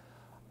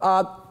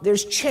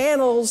 There's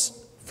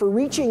channels for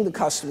reaching the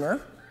customer.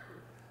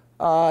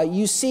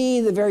 You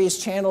see the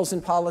various channels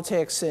in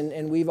politics,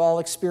 and we've all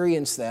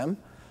experienced them.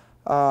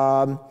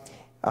 And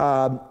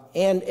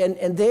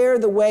they're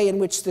the way in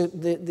which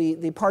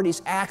the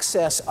parties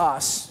access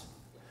us,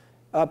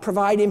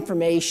 provide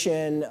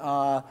information,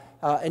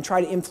 and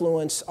try to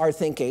influence our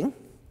thinking.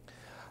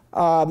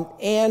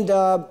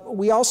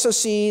 We also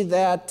see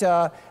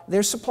that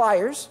there's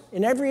suppliers.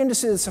 In every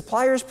industry, the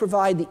suppliers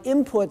provide the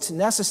inputs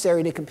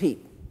necessary to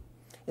compete.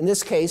 In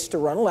this case, to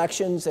run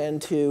elections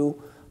and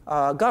to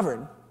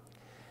govern.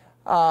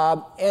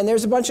 And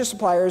there's a bunch of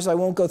suppliers. I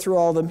won't go through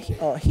all of them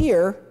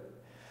here.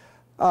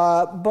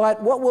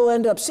 But what we'll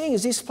end up seeing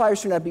is these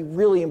suppliers turn out to be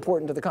really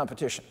important to the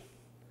competition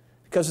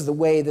because of the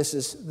way this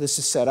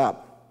is set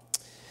up.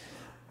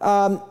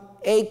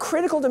 A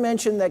critical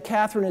dimension that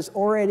Katherine has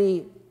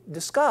already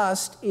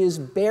discussed is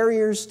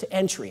barriers to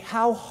entry.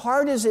 How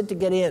hard is it to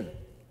get in?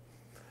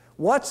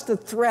 What's the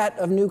threat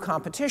of new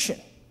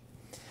competition?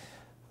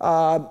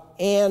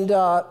 And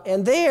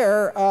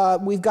there,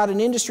 we've got an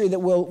industry that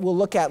we'll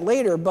look at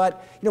later,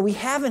 but we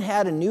haven't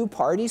had a new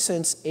party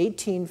since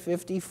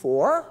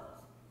 1854.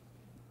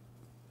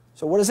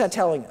 So what is that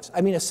telling us?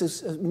 I mean,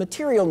 a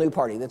material new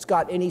party that's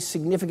got any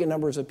significant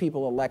numbers of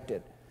people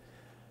elected.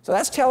 So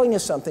that's telling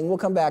us something. We'll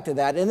come back to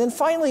that. And then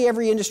finally,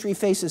 every industry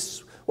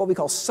faces what we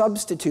call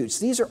substitutes.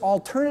 These are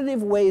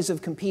alternative ways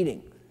of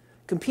competing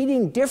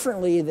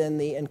differently than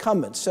the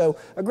incumbents. So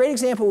a great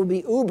example would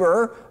be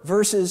Uber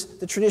versus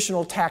the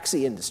traditional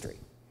taxi industry.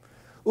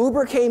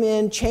 Uber came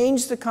in,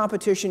 changed the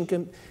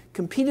competition,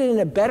 competed in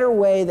a better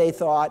way, they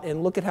thought,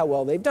 and look at how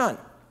well they've done.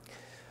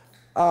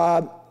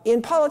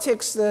 In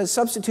politics, the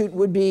substitute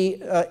would be,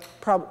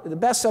 the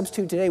best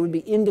substitute today would be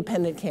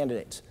independent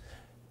candidates.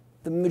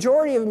 The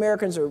majority of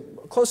Americans, or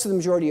close to the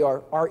majority,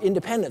 are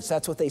independents.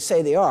 That's what they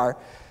say they are.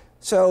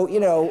 So,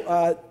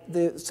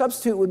 the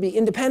substitute would be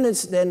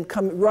independents then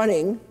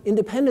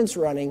independents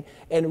running,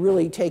 and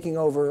really taking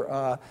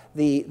over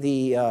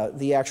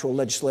the actual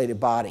legislative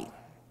body.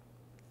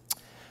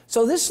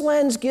 So this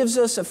lens gives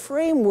us a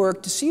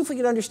framework to see if we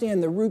can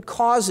understand the root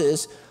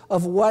causes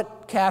of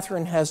what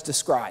Katherine has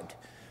described.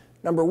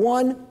 Number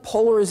one,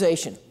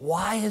 polarization.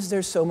 Why is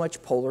there so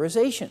much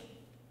polarization?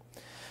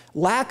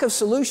 Lack of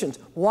solutions.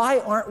 Why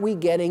aren't we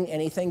getting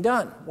anything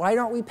done? Why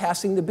aren't we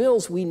passing the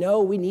bills we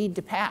know we need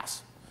to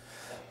pass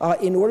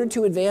in order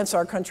to advance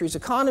our country's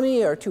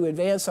economy or to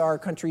advance our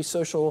country's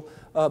social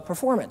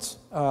performance?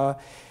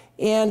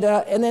 And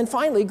then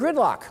finally,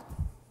 gridlock.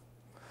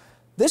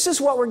 This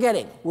is what we're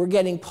getting. We're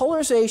getting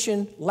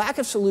polarization, lack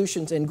of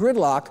solutions, and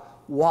gridlock.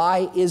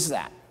 Why is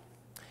that?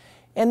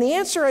 And the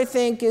answer, I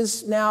think,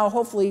 is now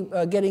hopefully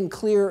getting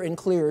clearer and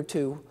clearer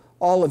to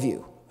all of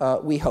you,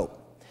 we hope.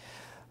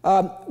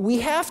 We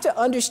have to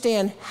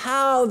understand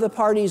how the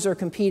parties are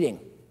competing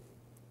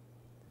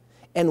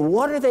and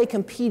what are they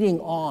competing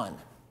on.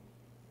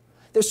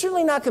 They're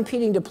certainly not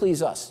competing to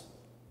please us.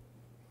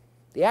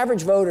 The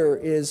average voter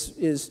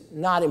is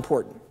not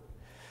important.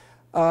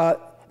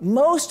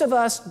 Most of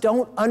us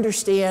don't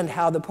understand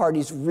how the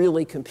parties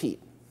really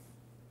compete,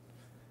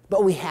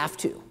 but we have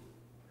to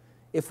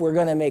if we're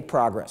going to make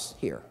progress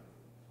here.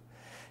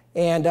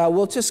 And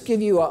we'll just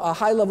give you a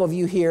high-level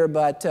view here,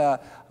 but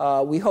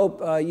we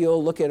hope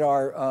you'll look at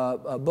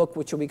our book,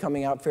 which will be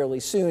coming out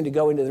fairly soon, to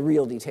go into the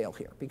real detail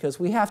here,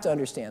 because we have to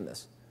understand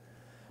this.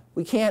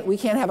 We can't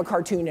have a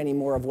cartoon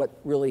anymore of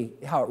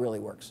how it really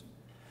works.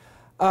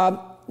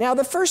 Now,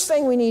 the first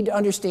thing we need to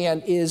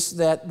understand is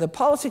that the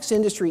politics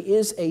industry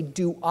is a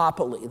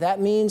duopoly.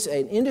 That means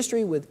an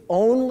industry with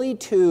only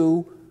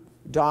two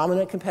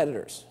dominant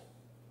competitors.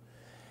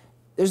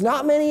 There's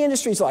not many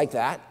industries like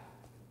that.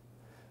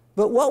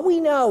 But what we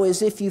know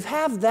is if you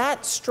have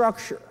that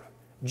structure,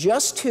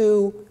 just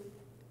two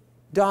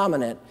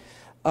dominant,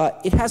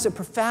 it has a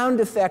profound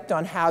effect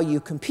on how you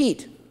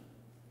compete.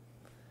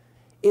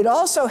 It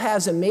also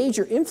has a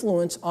major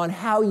influence on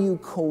how you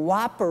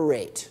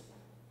cooperate.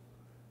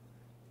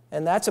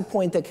 And that's a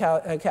point that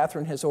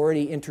Katherine has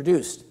already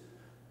introduced.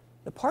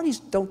 The parties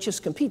don't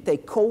just compete, they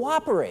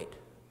cooperate.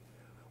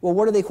 Well,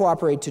 what do they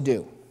cooperate to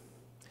do?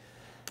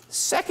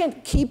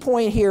 Second key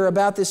point here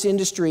about this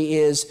industry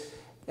is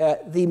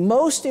the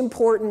most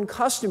important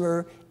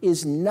customer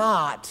is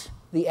not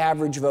the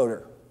average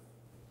voter.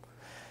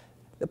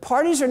 The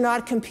parties are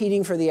not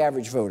competing for the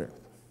average voter.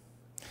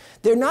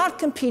 They're not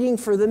competing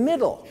for the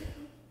middle.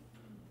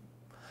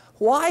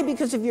 Why?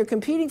 Because if you're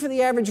competing for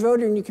the average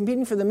voter and you're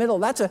competing for the middle,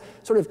 that's a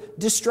sort of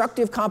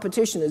destructive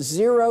competition, a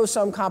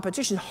zero-sum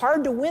competition.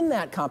 Hard to win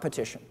that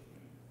competition.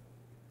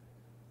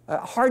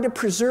 Hard to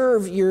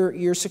preserve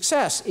your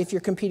success if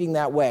you're competing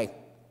that way.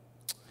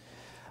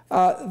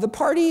 The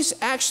parties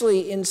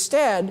actually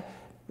instead,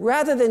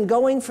 rather than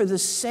going for the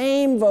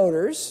same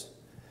voters,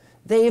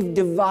 they've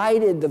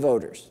divided the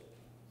voters.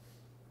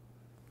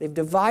 They've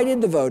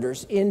divided the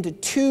voters into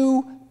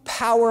two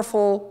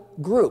powerful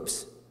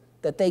groups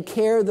that they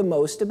care the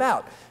most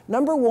about.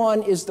 Number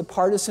one is the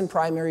partisan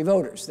primary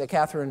voters that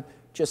Katherine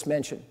just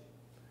mentioned,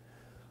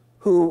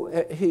 who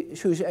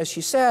as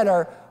she said,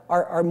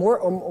 are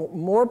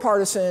more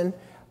partisan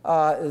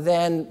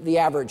than the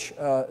average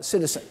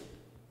citizen.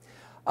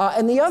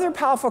 And the other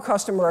powerful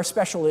customer are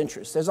special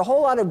interests. There's a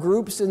whole lot of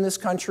groups in this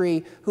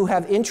country who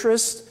have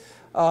interest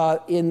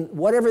in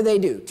whatever they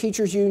do,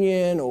 teachers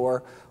union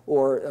or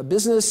a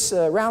business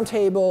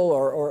roundtable,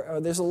 or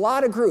there's a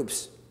lot of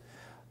groups.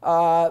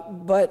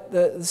 But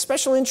the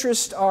special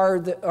interests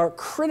are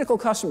critical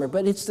customer,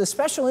 but it's the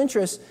special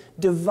interests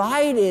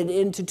divided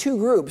into two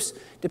groups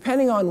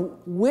depending on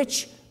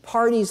which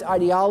party's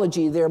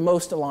ideology they're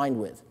most aligned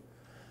with.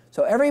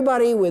 So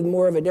everybody with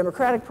more of a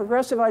democratic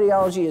progressive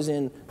ideology is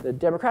in the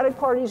Democratic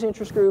Party's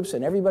interest groups,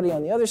 and everybody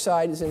on the other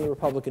side is in the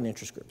Republican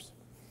interest groups.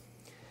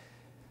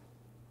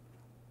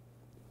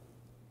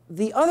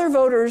 The other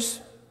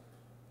voters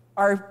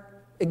are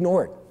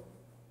ignored,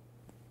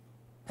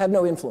 have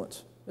no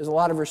influence. There's a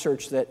lot of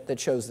research that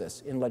shows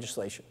this in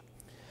legislation.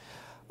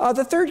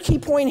 The third key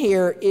point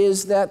here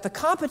is that the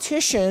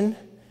competition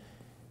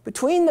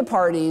between the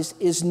parties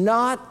is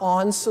not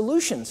on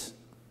solutions.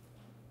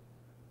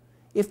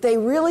 If they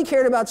really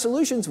cared about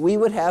solutions, we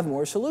would have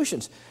more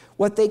solutions.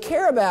 What they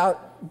care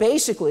about,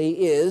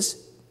 basically,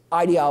 is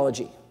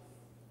ideology.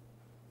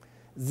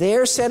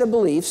 Their set of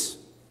beliefs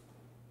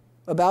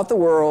about the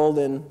world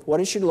and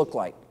what it should look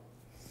like.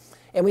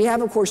 And we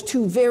have, of course,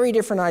 two very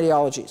different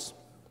ideologies.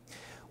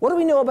 What do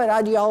we know about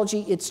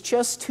ideology? It's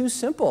just too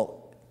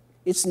simple.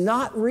 It's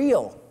not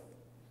real.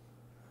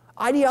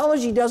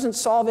 Ideology doesn't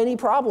solve any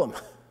problem.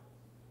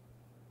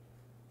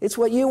 It's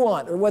what you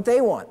want or what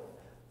they want.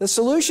 The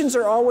solutions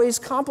are always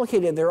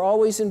complicated. They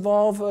always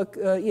involve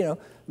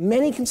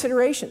many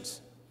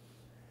considerations.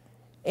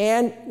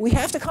 And we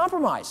have to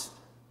compromise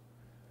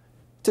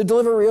to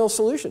deliver real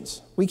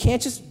solutions. We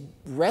can't just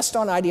rest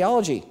on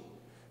ideology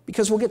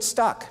because we'll get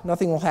stuck.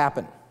 Nothing will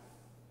happen.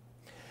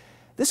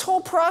 This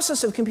whole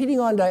process of competing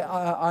on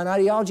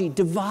ideology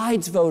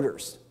divides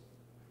voters.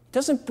 It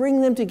doesn't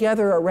bring them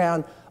together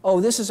around, oh,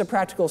 this is a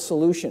practical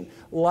solution,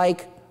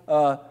 like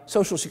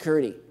Social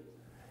Security.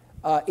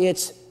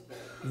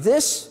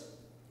 This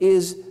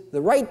is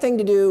the right thing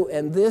to do,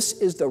 and this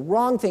is the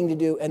wrong thing to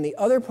do, and the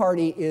other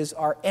party is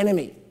our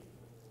enemy.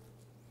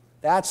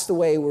 That's the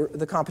way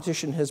the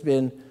competition has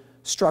been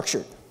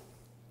structured.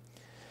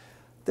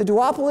 The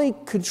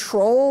duopoly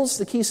controls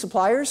the key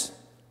suppliers.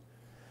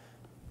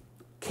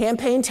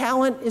 Campaign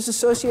talent is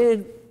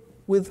associated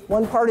with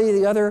one party or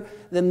the other.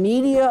 The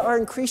media are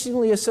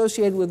increasingly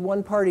associated with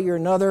one party or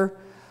another.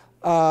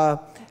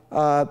 What's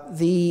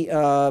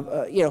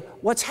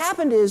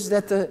happened is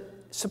that the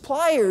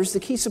suppliers, the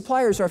key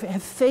suppliers,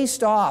 have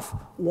faced off,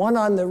 one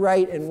on the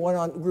right and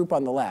one group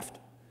on the left.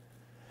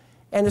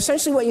 And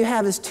essentially what you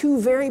have is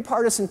two very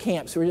partisan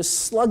camps who are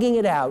just slugging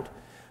it out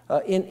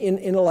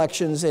in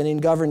elections and in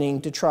governing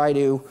to try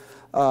to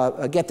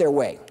get their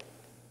way.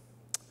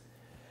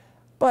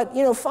 But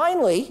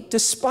finally,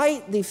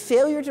 despite the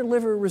failure to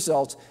deliver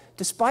results,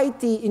 despite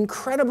the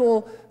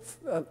incredible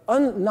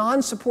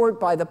non-support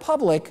by the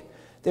public,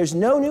 there's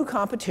no new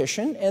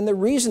competition, and the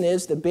reason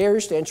is the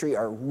barriers to entry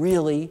are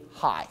really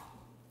high.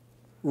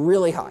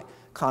 Really high.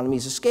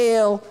 Economies of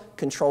scale,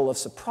 control of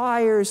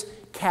suppliers,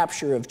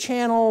 capture of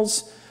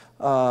channels,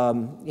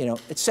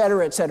 et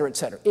cetera, et cetera, et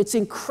cetera. It's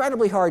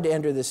incredibly hard to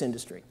enter this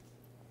industry.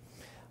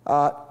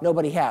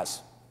 Nobody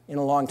has in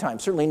a long time,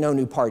 certainly no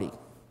new party.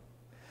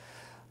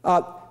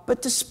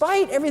 But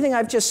despite everything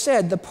I've just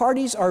said, the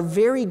parties are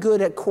very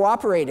good at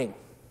cooperating,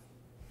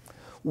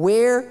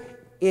 where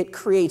it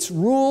creates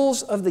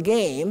rules of the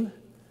game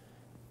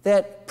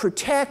that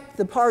protect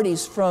the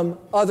parties from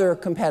other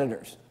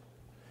competitors,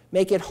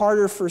 make it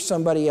harder for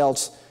somebody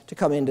else to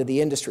come into the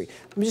industry.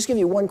 Let me just give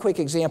you one quick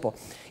example.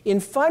 In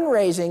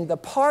fundraising, the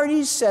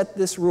parties set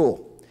this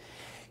rule.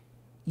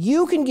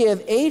 You can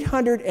give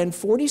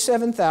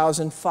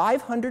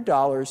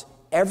 $847,500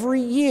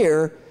 every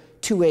year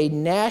to a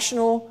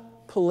national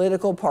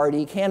political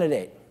party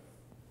candidate.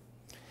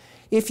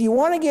 If you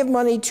want to give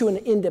money to an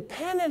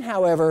independent,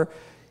 however,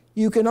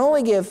 you can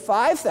only give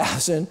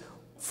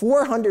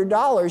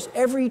 $5,400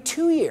 every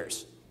 2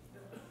 years.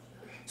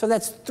 So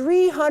that's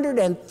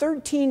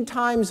 313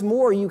 times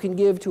more you can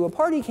give to a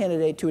party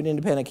candidate to an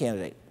independent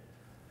candidate.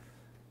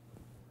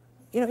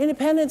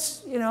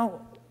 Independents, they don't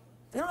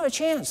have a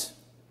chance,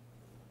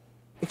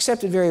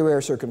 except in very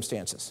rare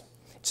circumstances.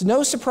 It's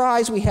no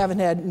surprise we haven't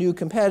had new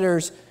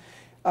competitors,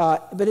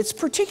 but it's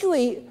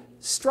particularly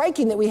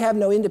striking that we have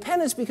no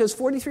independents because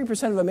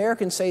 43% of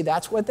Americans say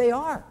that's what they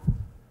are.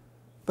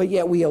 But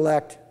yet we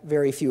elect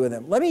very few of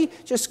them. Let me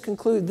just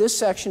conclude this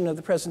section of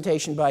the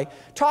presentation by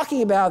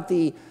talking about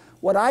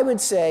what I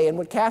would say and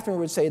what Katherine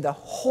would say, the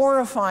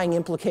horrifying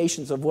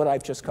implications of what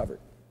I've just covered.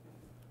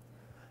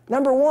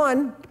 Number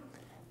one,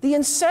 the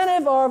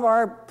incentive of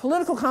our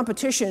political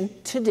competition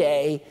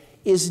today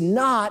is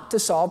not to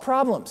solve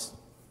problems.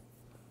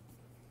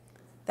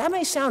 That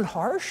may sound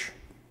harsh,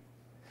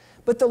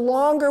 but the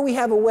longer we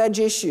have a wedge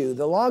issue,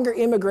 the longer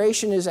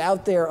immigration is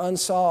out there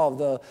unsolved,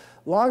 the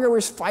longer we're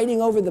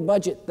fighting over the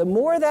budget, the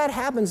more that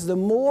happens, the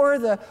more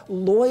the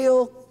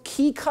loyal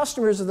key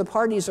customers of the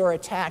parties are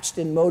attached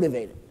and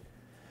motivated.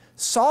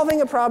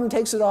 Solving a problem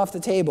takes it off the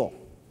table.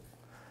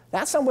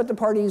 That's not what the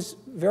parties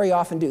very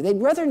often do.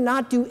 They'd rather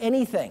not do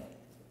anything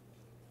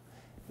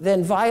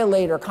than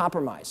violate or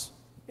compromise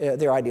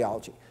their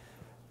ideology.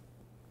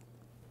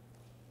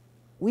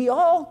 We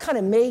all kind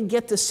of may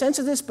get the sense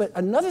of this, but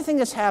another thing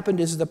that's happened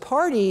is the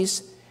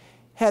parties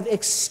have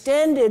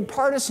extended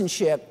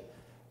partisanship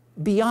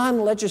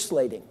beyond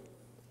legislating.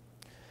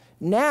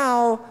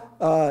 Now,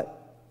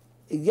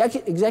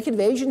 executive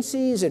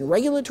agencies and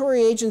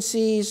regulatory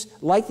agencies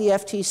like the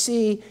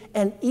FTC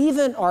and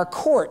even our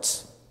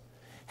courts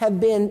have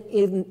been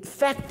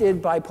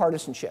infected by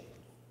partisanship.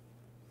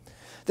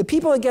 The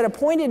people that get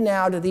appointed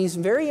now to these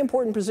very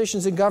important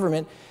positions in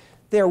government,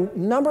 their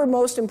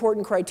most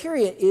important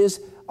criteria is,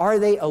 are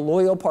they a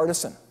loyal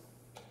partisan?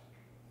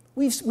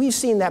 We've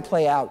seen that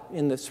play out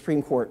in the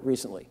Supreme Court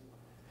recently.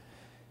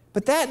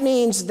 But that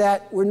means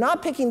that we're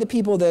not picking the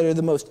people that are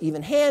the most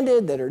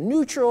even-handed, that are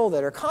neutral,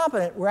 that are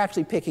competent. We're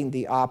actually picking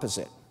the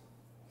opposite.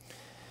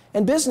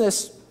 And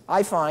business,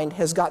 I find,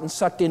 has gotten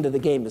sucked into the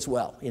game as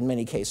well in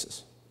many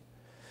cases.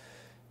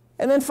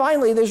 And then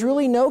finally, there's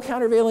really no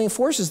countervailing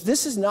forces.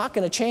 This is not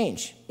going to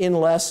change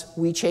unless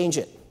we change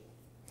it.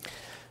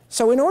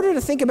 So in order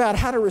to think about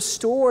how to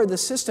restore the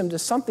system to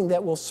something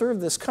that will serve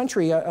this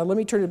country, let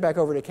me turn it back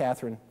over to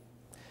Katherine.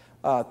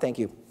 Thank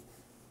you.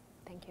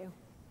 Thank you.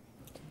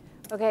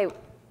 Okay,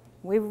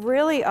 we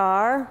really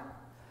are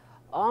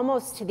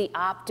almost to the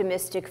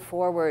optimistic,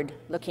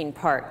 forward-looking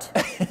part.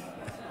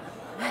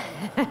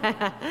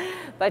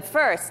 But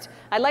first,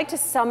 I'd like to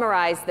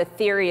summarize the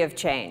theory of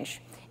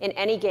change. In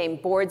any game,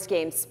 boards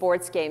games,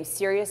 sports games,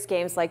 serious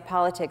games like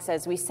politics,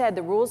 as we said,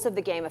 the rules of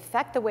the game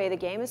affect the way the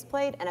game is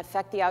played and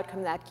affect the outcome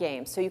of that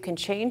game. So you can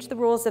change the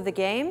rules of the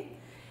game.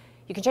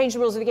 You can change the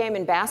rules of the game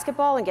in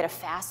basketball and get a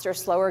faster,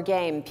 slower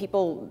game.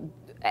 People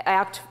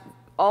act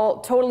all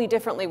totally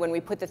differently when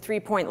we put the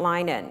three-point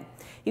line in.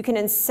 You can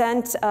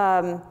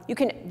you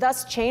can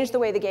thus change the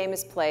way the game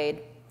is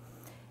played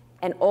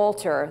and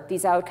alter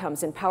these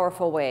outcomes in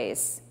powerful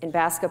ways in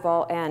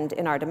basketball and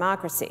in our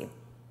democracy.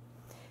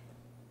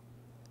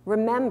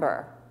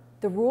 Remember,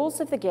 the rules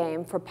of the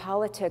game for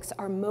politics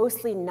are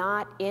mostly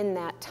not in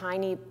that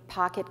tiny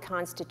pocket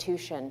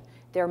constitution.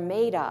 They're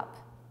made up.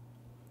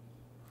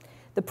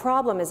 The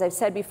problem, as I've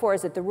said before,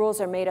 is that the rules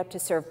are made up to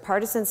serve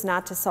partisans,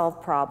 not to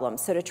solve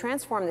problems. So to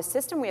transform the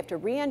system, we have to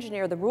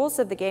re-engineer the rules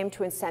of the game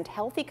to incent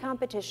healthy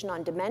competition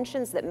on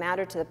dimensions that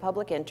matter to the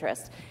public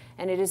interest.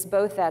 And it is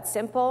both that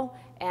simple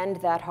and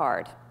that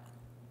hard.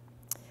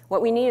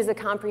 What we need is a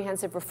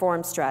comprehensive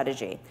reform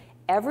strategy.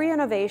 Every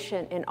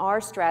innovation in our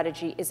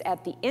strategy is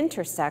at the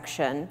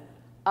intersection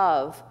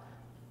of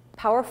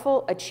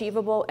powerful,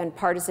 achievable, and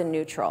partisan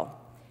neutral.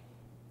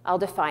 I'll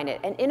define it.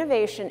 An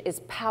innovation is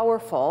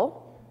powerful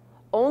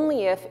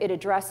only if it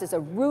addresses a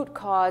root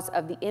cause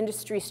of the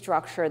industry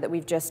structure that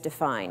we've just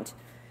defined,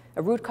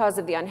 a root cause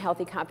of the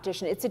unhealthy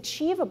competition. It's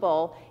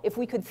achievable if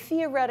we could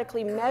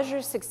theoretically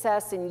measure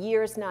success in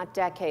years, not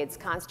decades.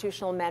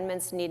 Constitutional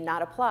amendments need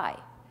not apply.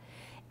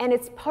 And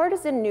it's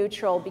partisan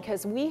neutral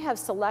because we have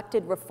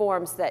selected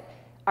reforms that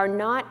are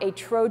not a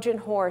Trojan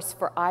horse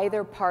for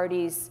either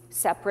party's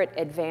separate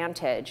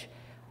advantage.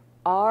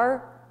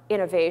 Our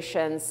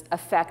innovations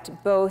affect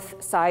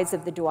both sides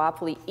of the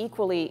duopoly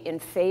equally in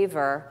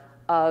favor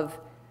of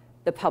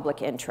the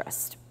public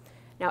interest.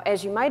 Now,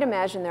 as you might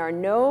imagine, there are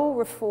no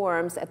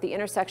reforms at the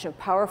intersection of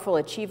powerful,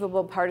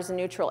 achievable, partisan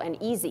neutral,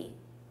 and easy.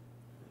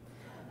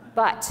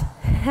 But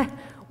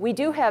we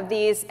do have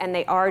these, and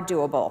they are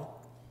doable.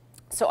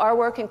 So our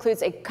work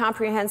includes a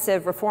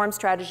comprehensive reform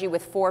strategy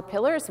with 4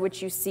 pillars,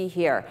 which you see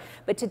here.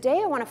 But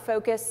today I want to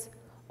focus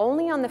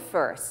only on the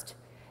first,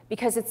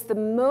 because it's the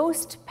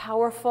most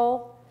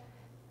powerful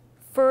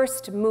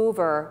first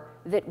mover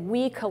that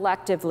we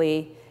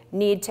collectively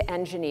need to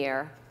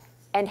engineer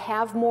and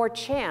have more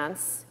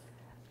chance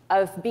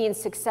of being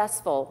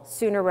successful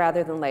sooner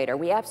rather than later.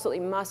 We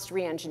absolutely must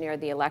re-engineer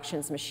the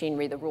elections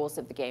machinery, the rules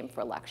of the game for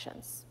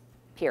elections,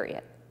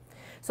 period.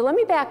 So let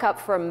me back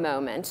up for a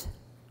moment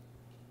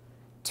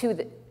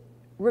to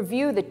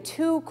review the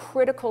 2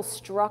 critical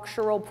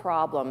structural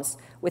problems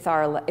with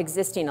our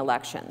existing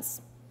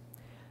elections.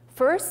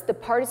 First, the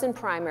partisan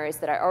primaries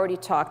that I already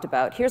talked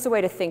about. Here's a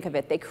way to think of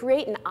it. They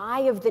create an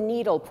eye of the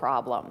needle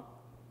problem,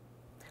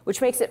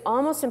 which makes it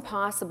almost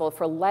impossible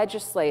for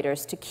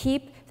legislators to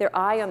keep their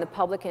eye on the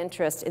public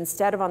interest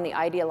instead of on the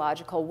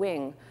ideological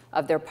wing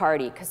of their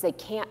party, because they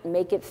can't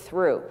make it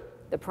through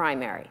the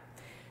primary.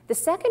 The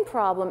second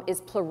problem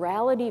is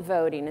plurality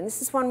voting, and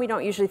this is one we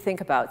don't usually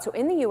think about. So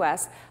in the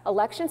US,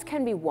 elections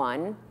can be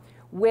won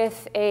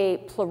with a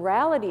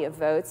plurality of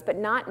votes, but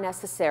not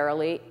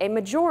necessarily a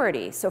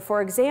majority. So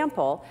for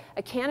example,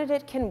 a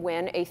candidate can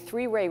win a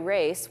 3-way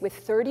race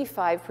with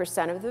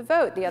 35% of the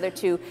vote, the other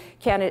two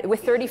candidates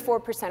with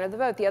 34% of the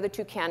vote, the other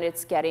 2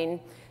 candidates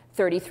getting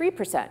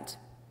 33%,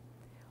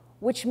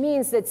 which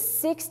means that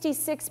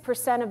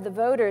 66% of the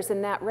voters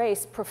in that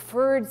race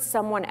preferred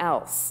someone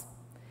else.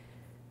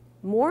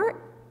 More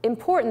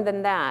important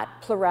than that,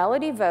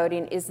 plurality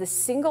voting is the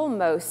single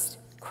most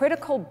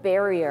critical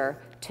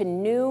barrier to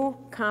new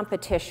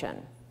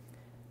competition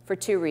for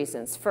 2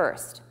 reasons.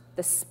 First,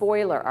 the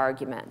spoiler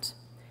argument.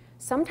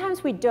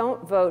 Sometimes we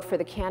don't vote for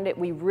the candidate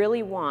we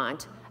really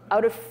want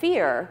out of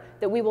fear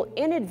that we will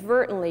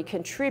inadvertently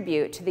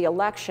contribute to the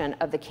election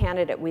of the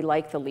candidate we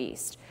like the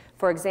least.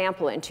 For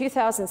example, in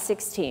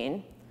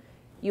 2016,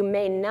 you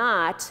may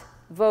not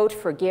vote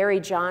for Gary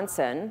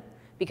Johnson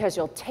because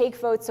you'll take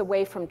votes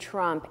away from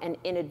Trump and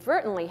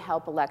inadvertently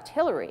help elect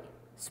Hillary,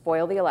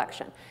 spoil the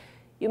election.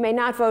 You may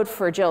not vote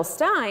for Jill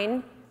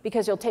Stein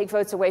because you'll take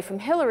votes away from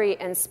Hillary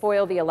and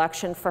spoil the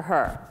election for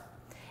her.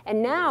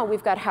 And now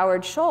we've got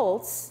Howard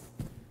Schultz,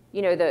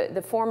 you know,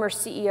 the former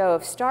CEO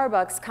of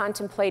Starbucks,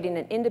 contemplating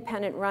an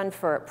independent run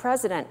for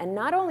president. And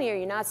not only are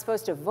you not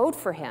supposed to vote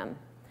for him,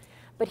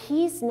 but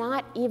he's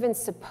not even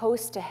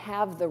supposed to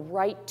have the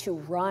right to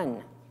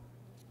run.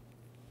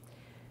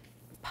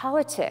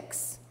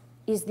 Politics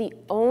is the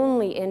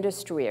only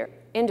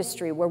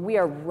industry where we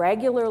are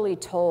regularly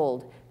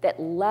told that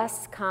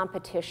less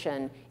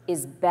competition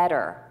is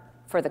better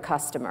for the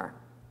customer.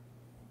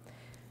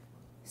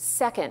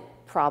 Second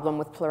problem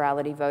with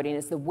plurality voting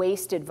is the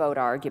wasted vote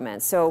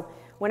argument. So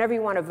whenever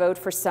you want to vote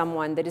for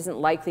someone that isn't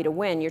likely to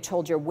win, you're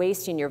told you're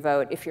wasting your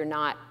vote if you're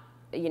not,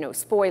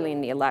 spoiling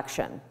the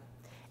election.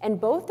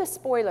 And both the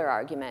spoiler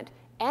argument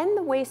and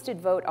the wasted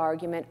vote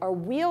argument are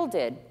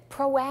wielded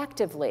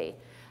proactively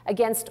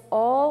against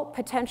all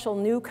potential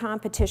new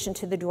competition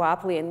to the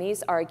duopoly, and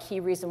these are a key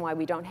reason why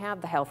we don't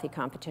have the healthy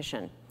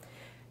competition.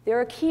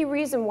 They're a key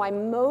reason why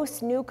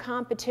most new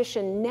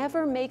competition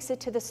never makes it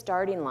to the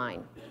starting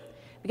line,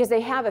 because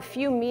they have a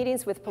few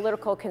meetings with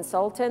political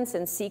consultants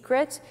in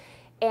secret,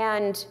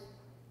 and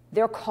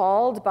they're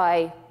called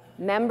by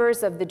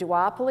members of the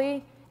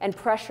duopoly and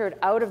pressured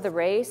out of the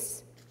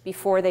race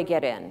before they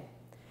get in.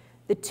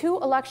 The two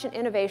election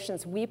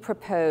innovations we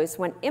propose,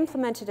 when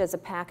implemented as a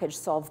package,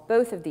 solve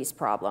both of these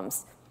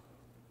problems,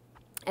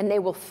 and they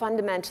will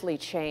fundamentally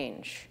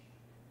change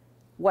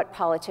what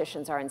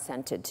politicians are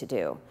incented to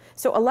do.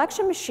 So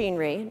election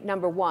machinery,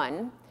 number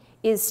one,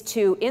 is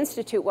to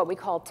institute what we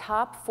call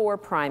top 4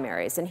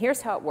 primaries, and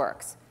here's how it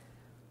works.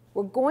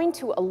 We're going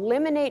to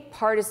eliminate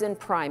partisan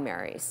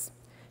primaries.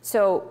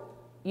 So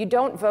you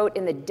don't vote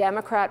in the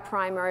Democrat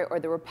primary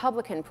or the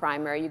Republican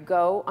primary. You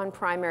go on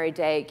primary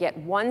day, get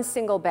one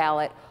single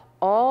ballot.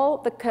 All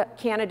the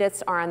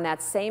candidates are on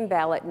that same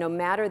ballot, no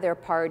matter their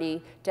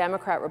party,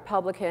 Democrat,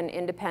 Republican,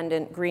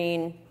 Independent,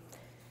 Green.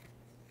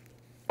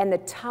 And the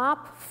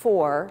top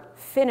 4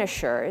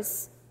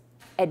 finishers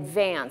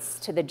advance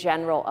to the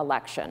general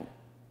election.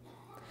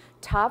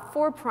 Top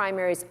 4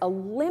 primaries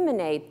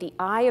eliminate the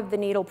eye of the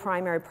needle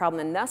primary problem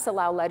and thus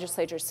allow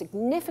legislatures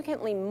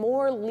significantly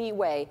more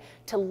leeway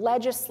to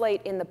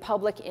legislate in the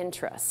public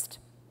interest.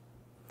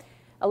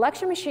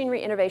 Election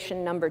machinery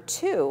innovation number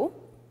 2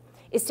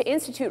 is to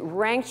institute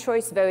ranked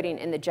choice voting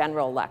in the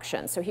general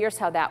election. So here's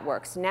how that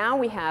works. Now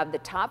we have the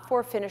top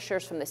 4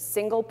 finishers from the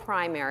single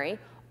primary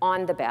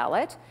on the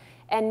ballot.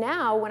 And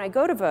now when I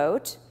go to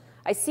vote,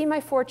 I see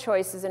my 4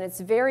 choices, and it's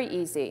very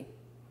easy.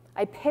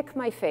 I pick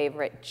my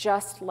favorite,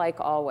 just like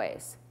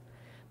always.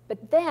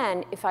 But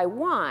then, if I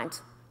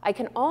want, I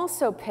can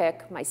also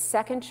pick my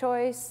second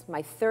choice,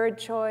 my third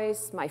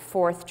choice, my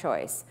 4th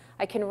choice.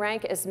 I can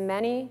rank as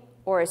many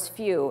or as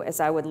few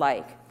as I would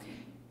like.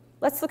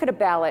 Let's look at a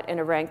ballot in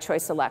a ranked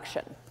choice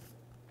election.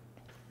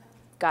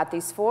 Got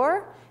these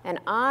 4, and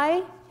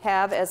I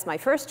have as my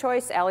first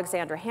choice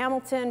Alexander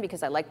Hamilton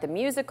because I like the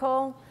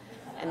musical.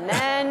 And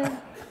then,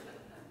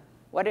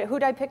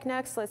 who'd I pick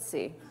next? Let's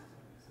see.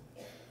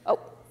 Oh,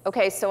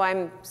 okay, so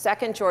I'm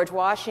second, George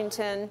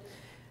Washington,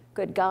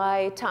 good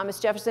guy, Thomas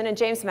Jefferson, and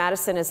James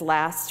Madison is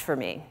last for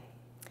me.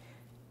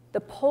 The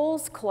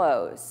polls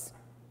close.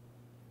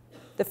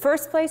 The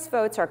first place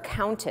votes are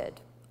counted,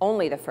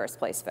 only the first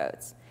place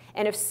votes.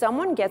 And if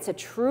someone gets a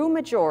true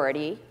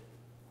majority,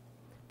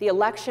 the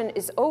election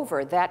is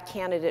over, that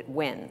candidate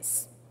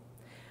wins.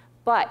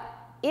 But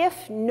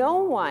if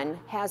no one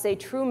has a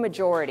true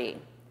majority,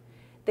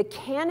 the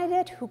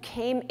candidate who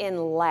came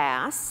in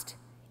last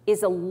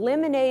is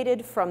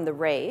eliminated from the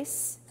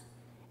race,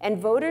 and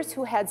voters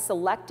who had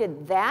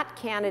selected that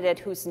candidate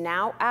who's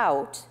now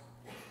out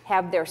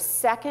have their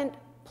second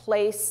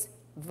place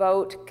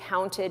vote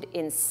counted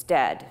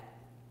instead.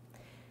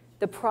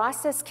 The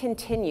process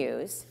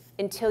continues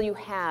until you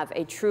have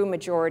a true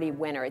majority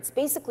winner. It's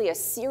basically a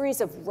series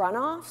of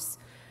runoffs,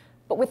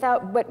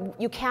 but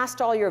you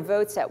cast all your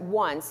votes at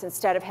once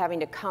instead of having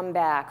to come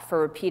back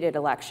for repeated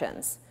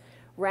elections.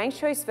 Ranked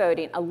choice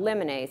voting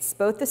eliminates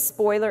both the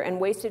spoiler and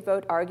wasted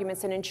vote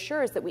arguments and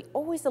ensures that we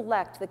always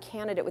elect the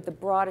candidate with the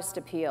broadest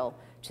appeal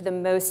to the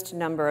most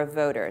number of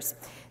voters.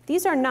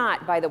 These are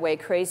not, by the way,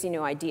 crazy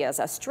new ideas.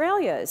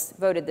 Australia's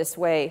voted this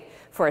way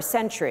for a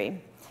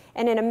century.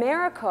 And in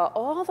America,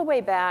 all the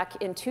way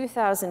back in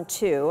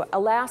 2002,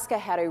 Alaska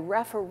had a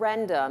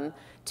referendum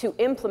to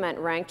implement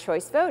ranked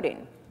choice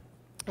voting.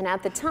 And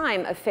at the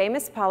time, a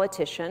famous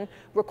politician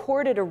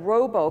recorded a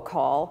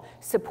robocall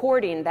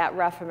supporting that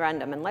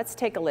referendum. And let's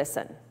take a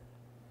listen.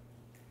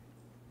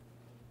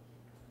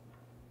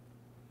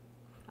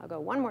 I'll go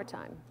one more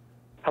time.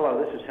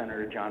 Hello, this is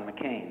Senator John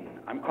McCain.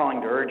 I'm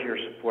calling to urge your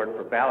support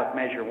for ballot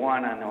measure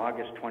 1 on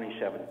August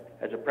 27th.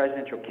 As a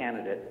presidential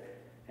candidate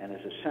and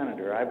as a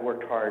senator, I've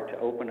worked hard to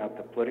open up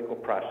the political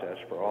process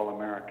for all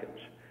Americans.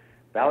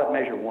 Ballot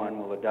measure 1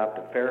 will adopt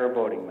a fairer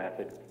voting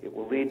method. It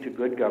will lead to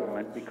good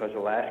government because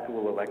Alaska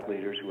will elect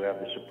leaders who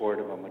have the support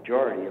of a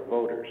majority of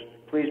voters.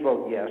 Please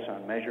vote yes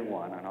on measure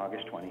 1 on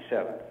August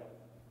 27th.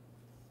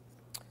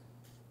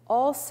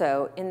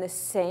 Also, in the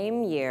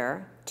same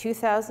year,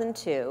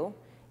 2002,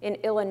 in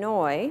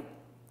Illinois,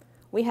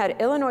 we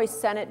had Illinois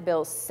Senate Bill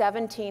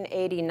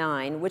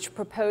 1789, which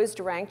proposed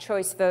ranked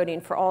choice voting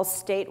for all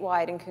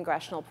statewide and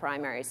congressional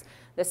primaries.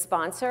 The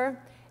sponsor,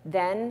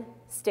 then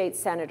State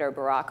Senator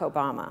Barack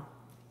Obama.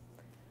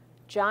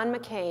 John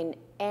McCain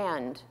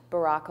and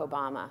Barack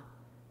Obama,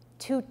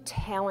 2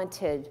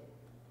 talented,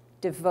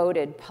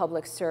 devoted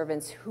public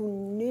servants who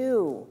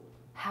knew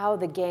how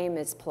the game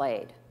is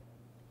played.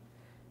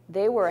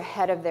 They were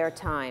ahead of their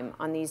time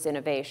on these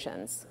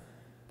innovations,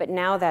 but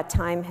now that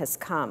time has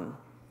come.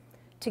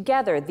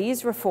 Together,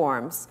 these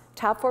reforms,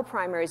 top 4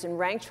 primaries and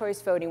ranked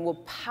choice voting, will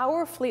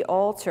powerfully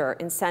alter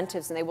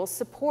incentives, and they will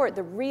support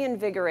the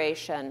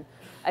reinvigoration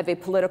of a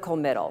political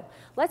middle.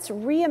 Let's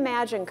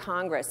reimagine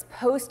Congress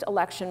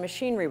post-election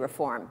machinery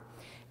reform.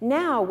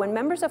 Now, when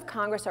members of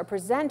Congress are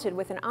presented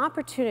with an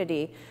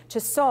opportunity to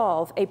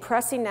solve a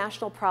pressing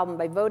national problem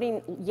by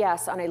voting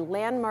yes on a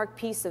landmark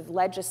piece of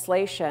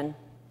legislation,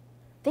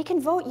 they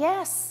can vote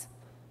yes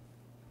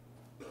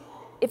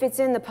if it's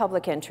in the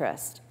public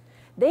interest.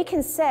 They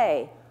can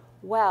say,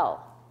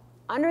 well,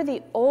 under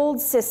the old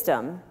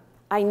system,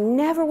 I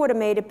never would have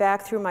made it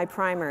back through my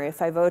primary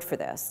if I vote for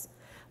this.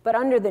 But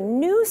under the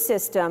new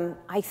system,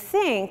 I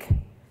think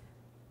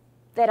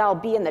that I'll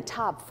be in the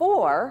top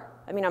 4.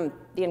 I mean, I'm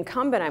the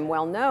incumbent, I'm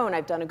well known,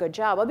 I've done a good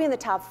job. I'll be in the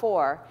top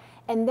 4.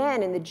 And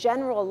then in the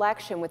general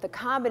election, with a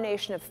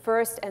combination of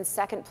first and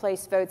second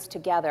place votes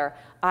together,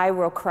 I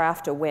will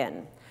craft a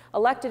win.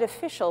 Elected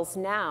officials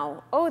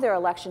now owe their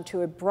election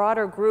to a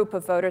broader group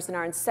of voters and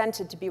are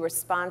incented to be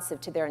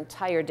responsive to their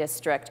entire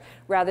district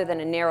rather than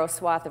a narrow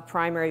swath of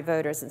primary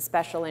voters and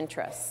special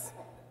interests.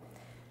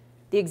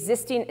 The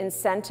existing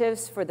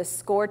incentives for the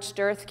scorched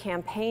earth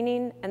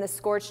campaigning and the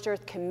scorched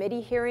earth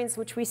committee hearings,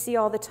 which we see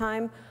all the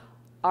time,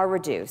 are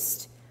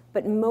reduced.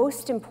 But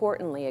most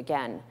importantly,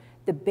 again,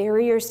 the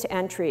barriers to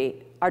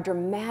entry are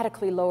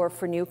dramatically lower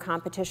for new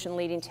competition,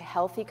 leading to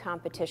healthy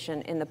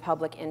competition in the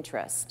public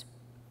interest.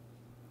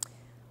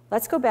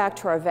 Let's go back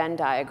to our Venn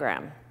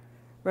diagram.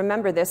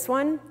 Remember this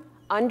one?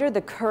 Under the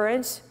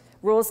current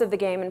rules of the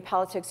game in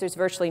politics, there's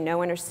virtually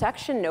no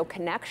intersection, no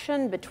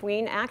connection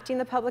between acting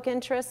the public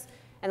interest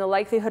and the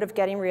likelihood of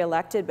getting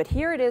reelected. But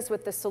here it is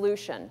with the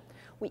solution.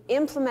 We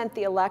implement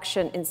the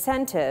election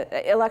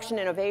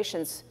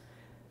innovations,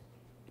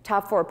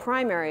 top 4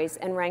 primaries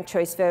and ranked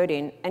choice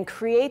voting, and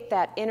create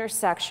that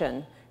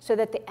intersection so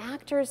that the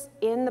actors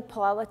in the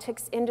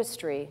politics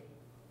industry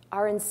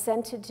are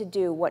incented to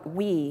do what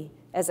we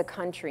as a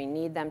country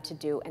need them to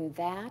do, and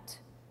that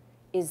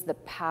is the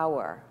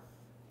power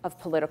of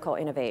political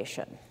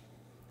innovation.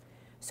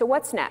 So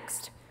what's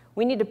next?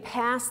 We need to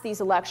pass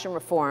these election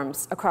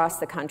reforms across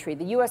the country.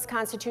 The US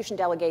Constitution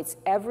delegates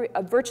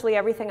virtually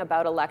everything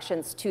about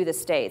elections to the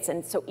states,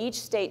 and so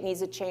each state needs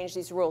to change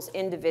these rules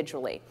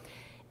individually.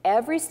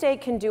 Every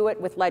state can do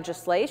it with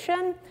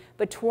legislation,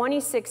 but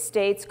 26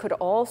 states could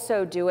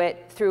also do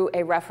it through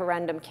a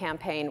referendum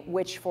campaign,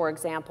 which, for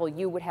example,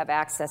 you would have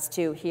access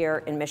to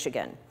here in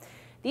Michigan.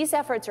 These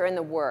efforts are in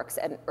the works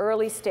at an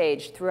early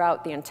stage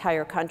throughout the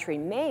entire country.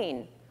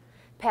 Maine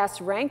passed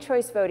ranked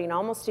choice voting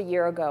almost a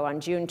year ago on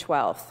June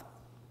 12th.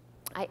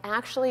 I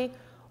actually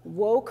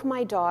woke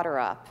my daughter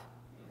up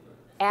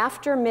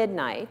after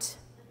midnight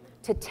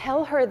to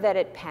tell her that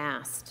it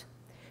passed,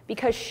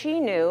 because she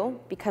knew,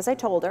 because I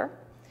told her,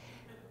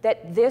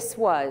 that this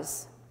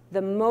was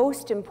the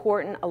most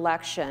important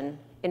election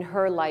in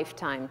her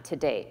lifetime to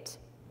date.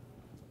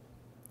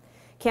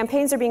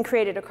 Campaigns are being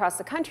created across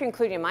the country,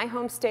 including in my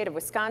home state of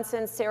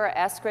Wisconsin. Sarah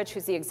Eskridge,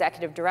 who's the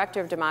executive director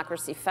of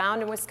Democracy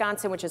Found in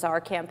Wisconsin, which is our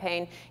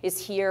campaign, is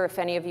here if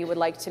any of you would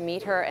like to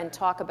meet her and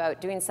talk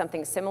about doing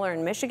something similar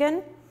in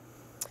Michigan.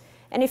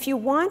 And if you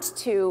want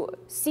to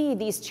see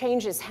these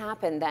changes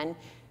happen, then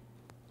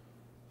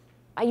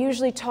I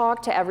usually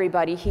talk to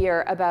everybody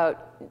here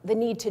about the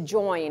need to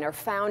join or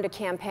found a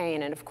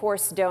campaign and, of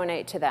course,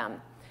 donate to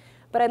them.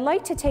 But I'd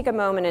like to take a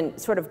moment and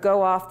sort of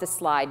go off the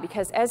slide,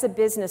 because as a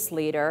business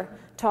leader,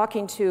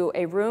 talking to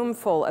a room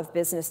full of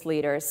business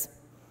leaders,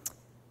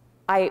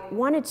 I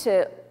wanted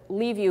to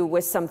leave you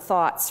with some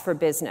thoughts for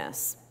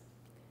business.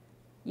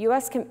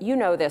 You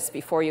know this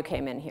before you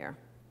came in here.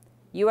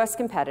 US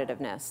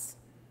competitiveness,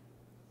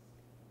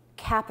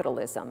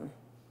 capitalism,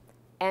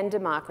 and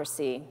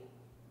democracy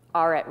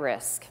are at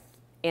risk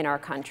in our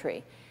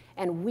country.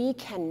 And we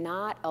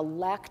cannot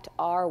elect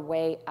our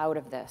way out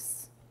of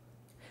this.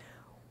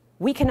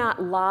 We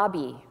cannot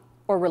lobby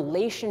or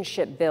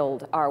relationship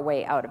build our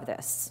way out of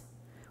this.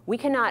 We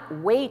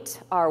cannot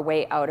wait our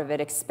way out of it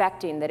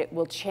expecting that it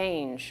will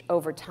change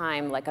over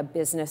time like a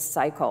business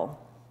cycle.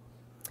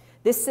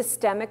 This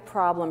systemic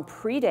problem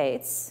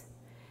predates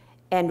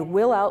and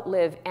will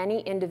outlive any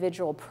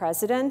individual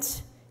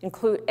president,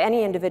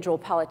 any individual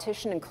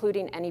politician,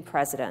 including any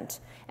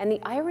president. And the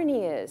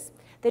irony is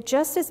that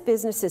just as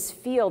businesses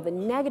feel the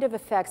negative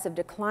effects of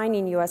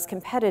declining US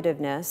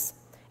competitiveness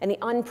and the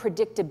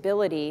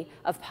unpredictability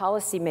of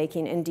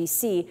policymaking in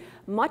DC,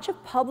 much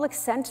of public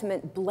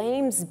sentiment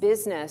blames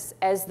business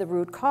as the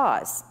root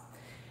cause.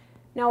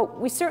 Now,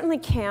 we certainly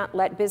can't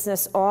let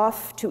business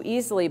off too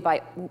easily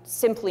by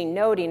simply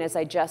noting, as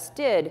I just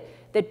did,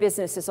 that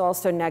business is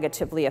also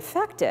negatively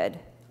affected.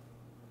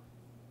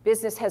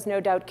 Business has no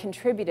doubt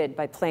contributed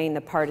by playing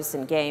the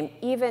partisan game,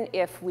 even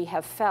if we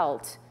have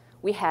felt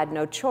we had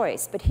no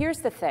choice. But here's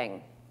the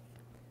thing.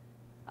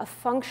 A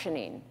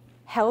functioning,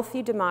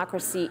 healthy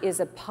democracy is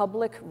a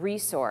public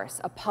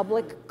resource, a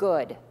public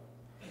good,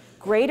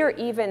 greater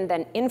even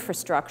than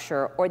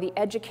infrastructure or the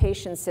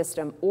education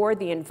system or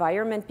the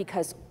environment,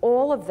 because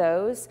all of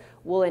those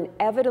will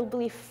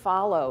inevitably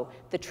follow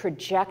the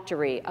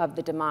trajectory of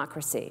the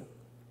democracy.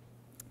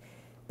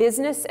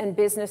 Business and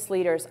business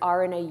leaders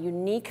are in a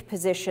unique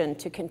position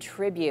to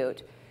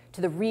contribute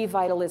to the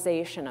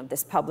revitalization of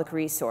this public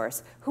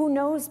resource. Who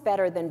knows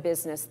better than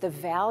business the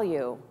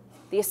value,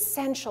 the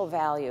essential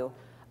value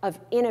of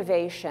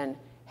innovation,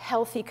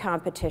 healthy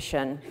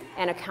competition,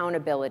 and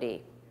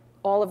accountability,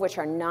 all of which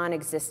are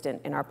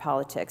non-existent in our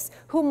politics?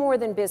 Who more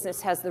than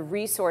business has the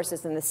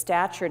resources and the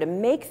stature to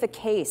make the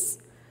case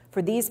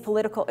for these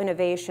political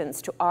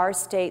innovations to our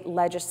state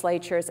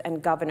legislatures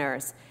and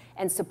governors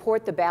and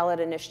support the ballot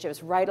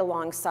initiatives right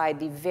alongside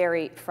the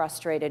very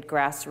frustrated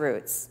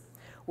grassroots?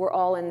 We're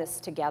all in this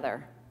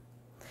together.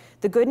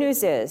 The good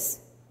news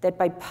is that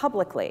by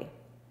publicly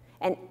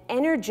and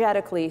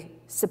energetically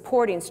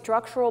supporting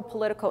structural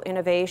political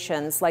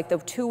innovations like the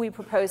two we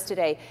propose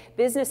today,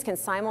 business can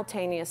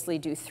simultaneously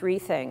do three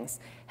things: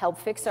 help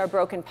fix our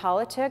broken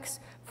politics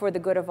for the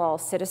good of all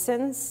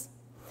citizens,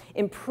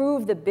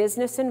 improve the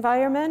business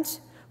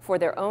environment for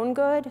their own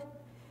good,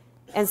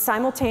 and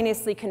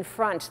simultaneously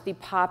confront the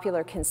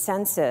popular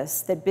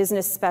consensus that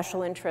business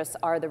special interests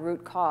are the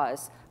root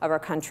cause of our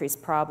country's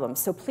problems.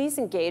 So please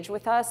engage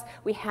with us.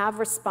 We have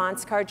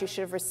response cards. You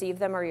should have received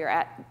them, or you're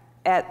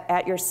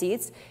at your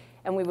seats,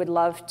 and we would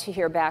love to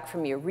hear back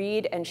from you.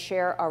 Read and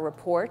share our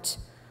report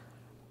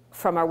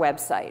from our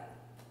website.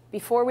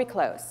 Before we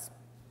close,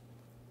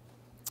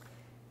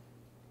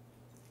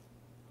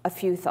 a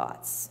few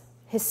thoughts.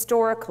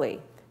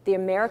 Historically, the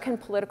American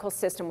political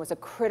system was a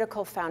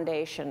critical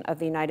foundation of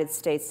the United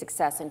States'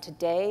 success, and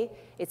today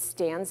it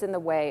stands in the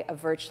way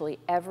of virtually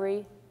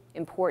every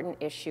important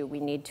issue we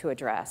need to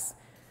address.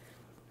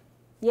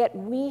 Yet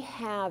we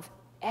have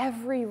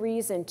every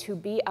reason to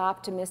be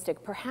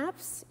optimistic,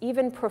 perhaps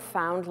even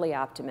profoundly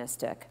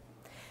optimistic,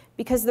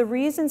 because the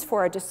reasons for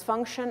our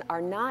dysfunction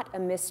are not a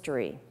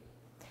mystery,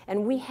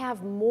 and we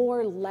have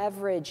more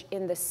leverage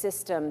in the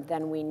system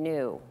than we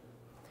knew.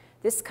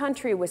 This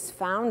country was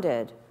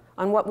founded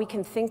on what we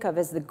can think of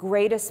as the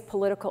greatest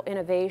political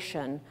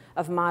innovation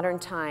of modern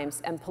times,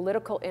 and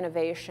political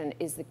innovation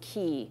is the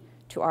key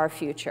to our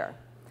future.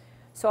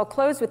 So I'll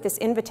close with this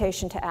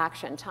invitation to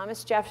action.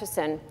 Thomas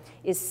Jefferson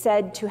is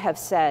said to have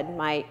said,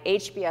 my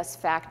HBS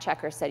fact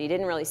checker said he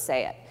didn't really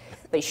say it,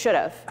 but he should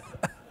have.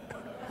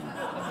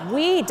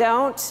 We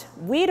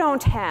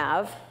don't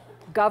have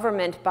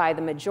government by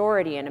the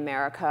majority in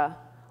America.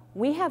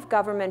 We have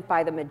government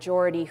by the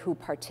majority who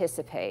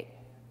participate.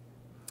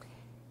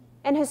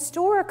 And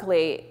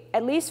historically,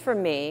 at least for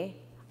me,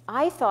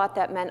 I thought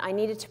that meant I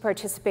needed to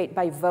participate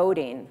by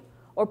voting,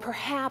 or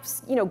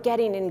perhaps,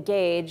 getting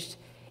engaged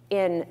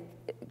in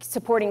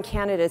supporting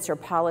candidates or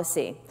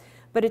policy.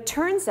 But it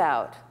turns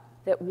out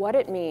that what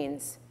it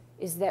means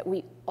is that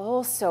we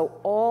also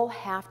all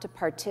have to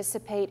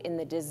participate in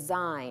the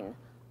design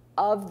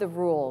of the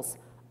rules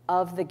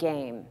of the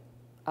game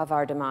of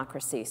our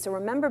democracy. So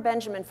remember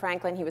Benjamin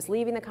Franklin, he was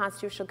leaving the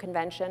Constitutional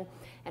Convention,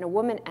 and a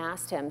woman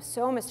asked him,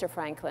 "So, Mr.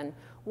 Franklin,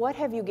 what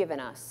have you given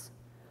us,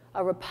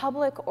 a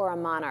republic or a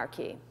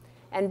monarchy?"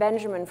 And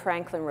Benjamin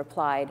Franklin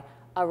replied,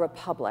 "A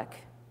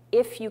republic,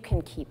 if you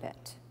can keep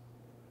it."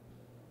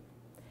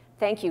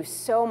 Thank you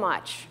so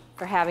much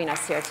for having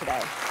us here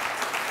today.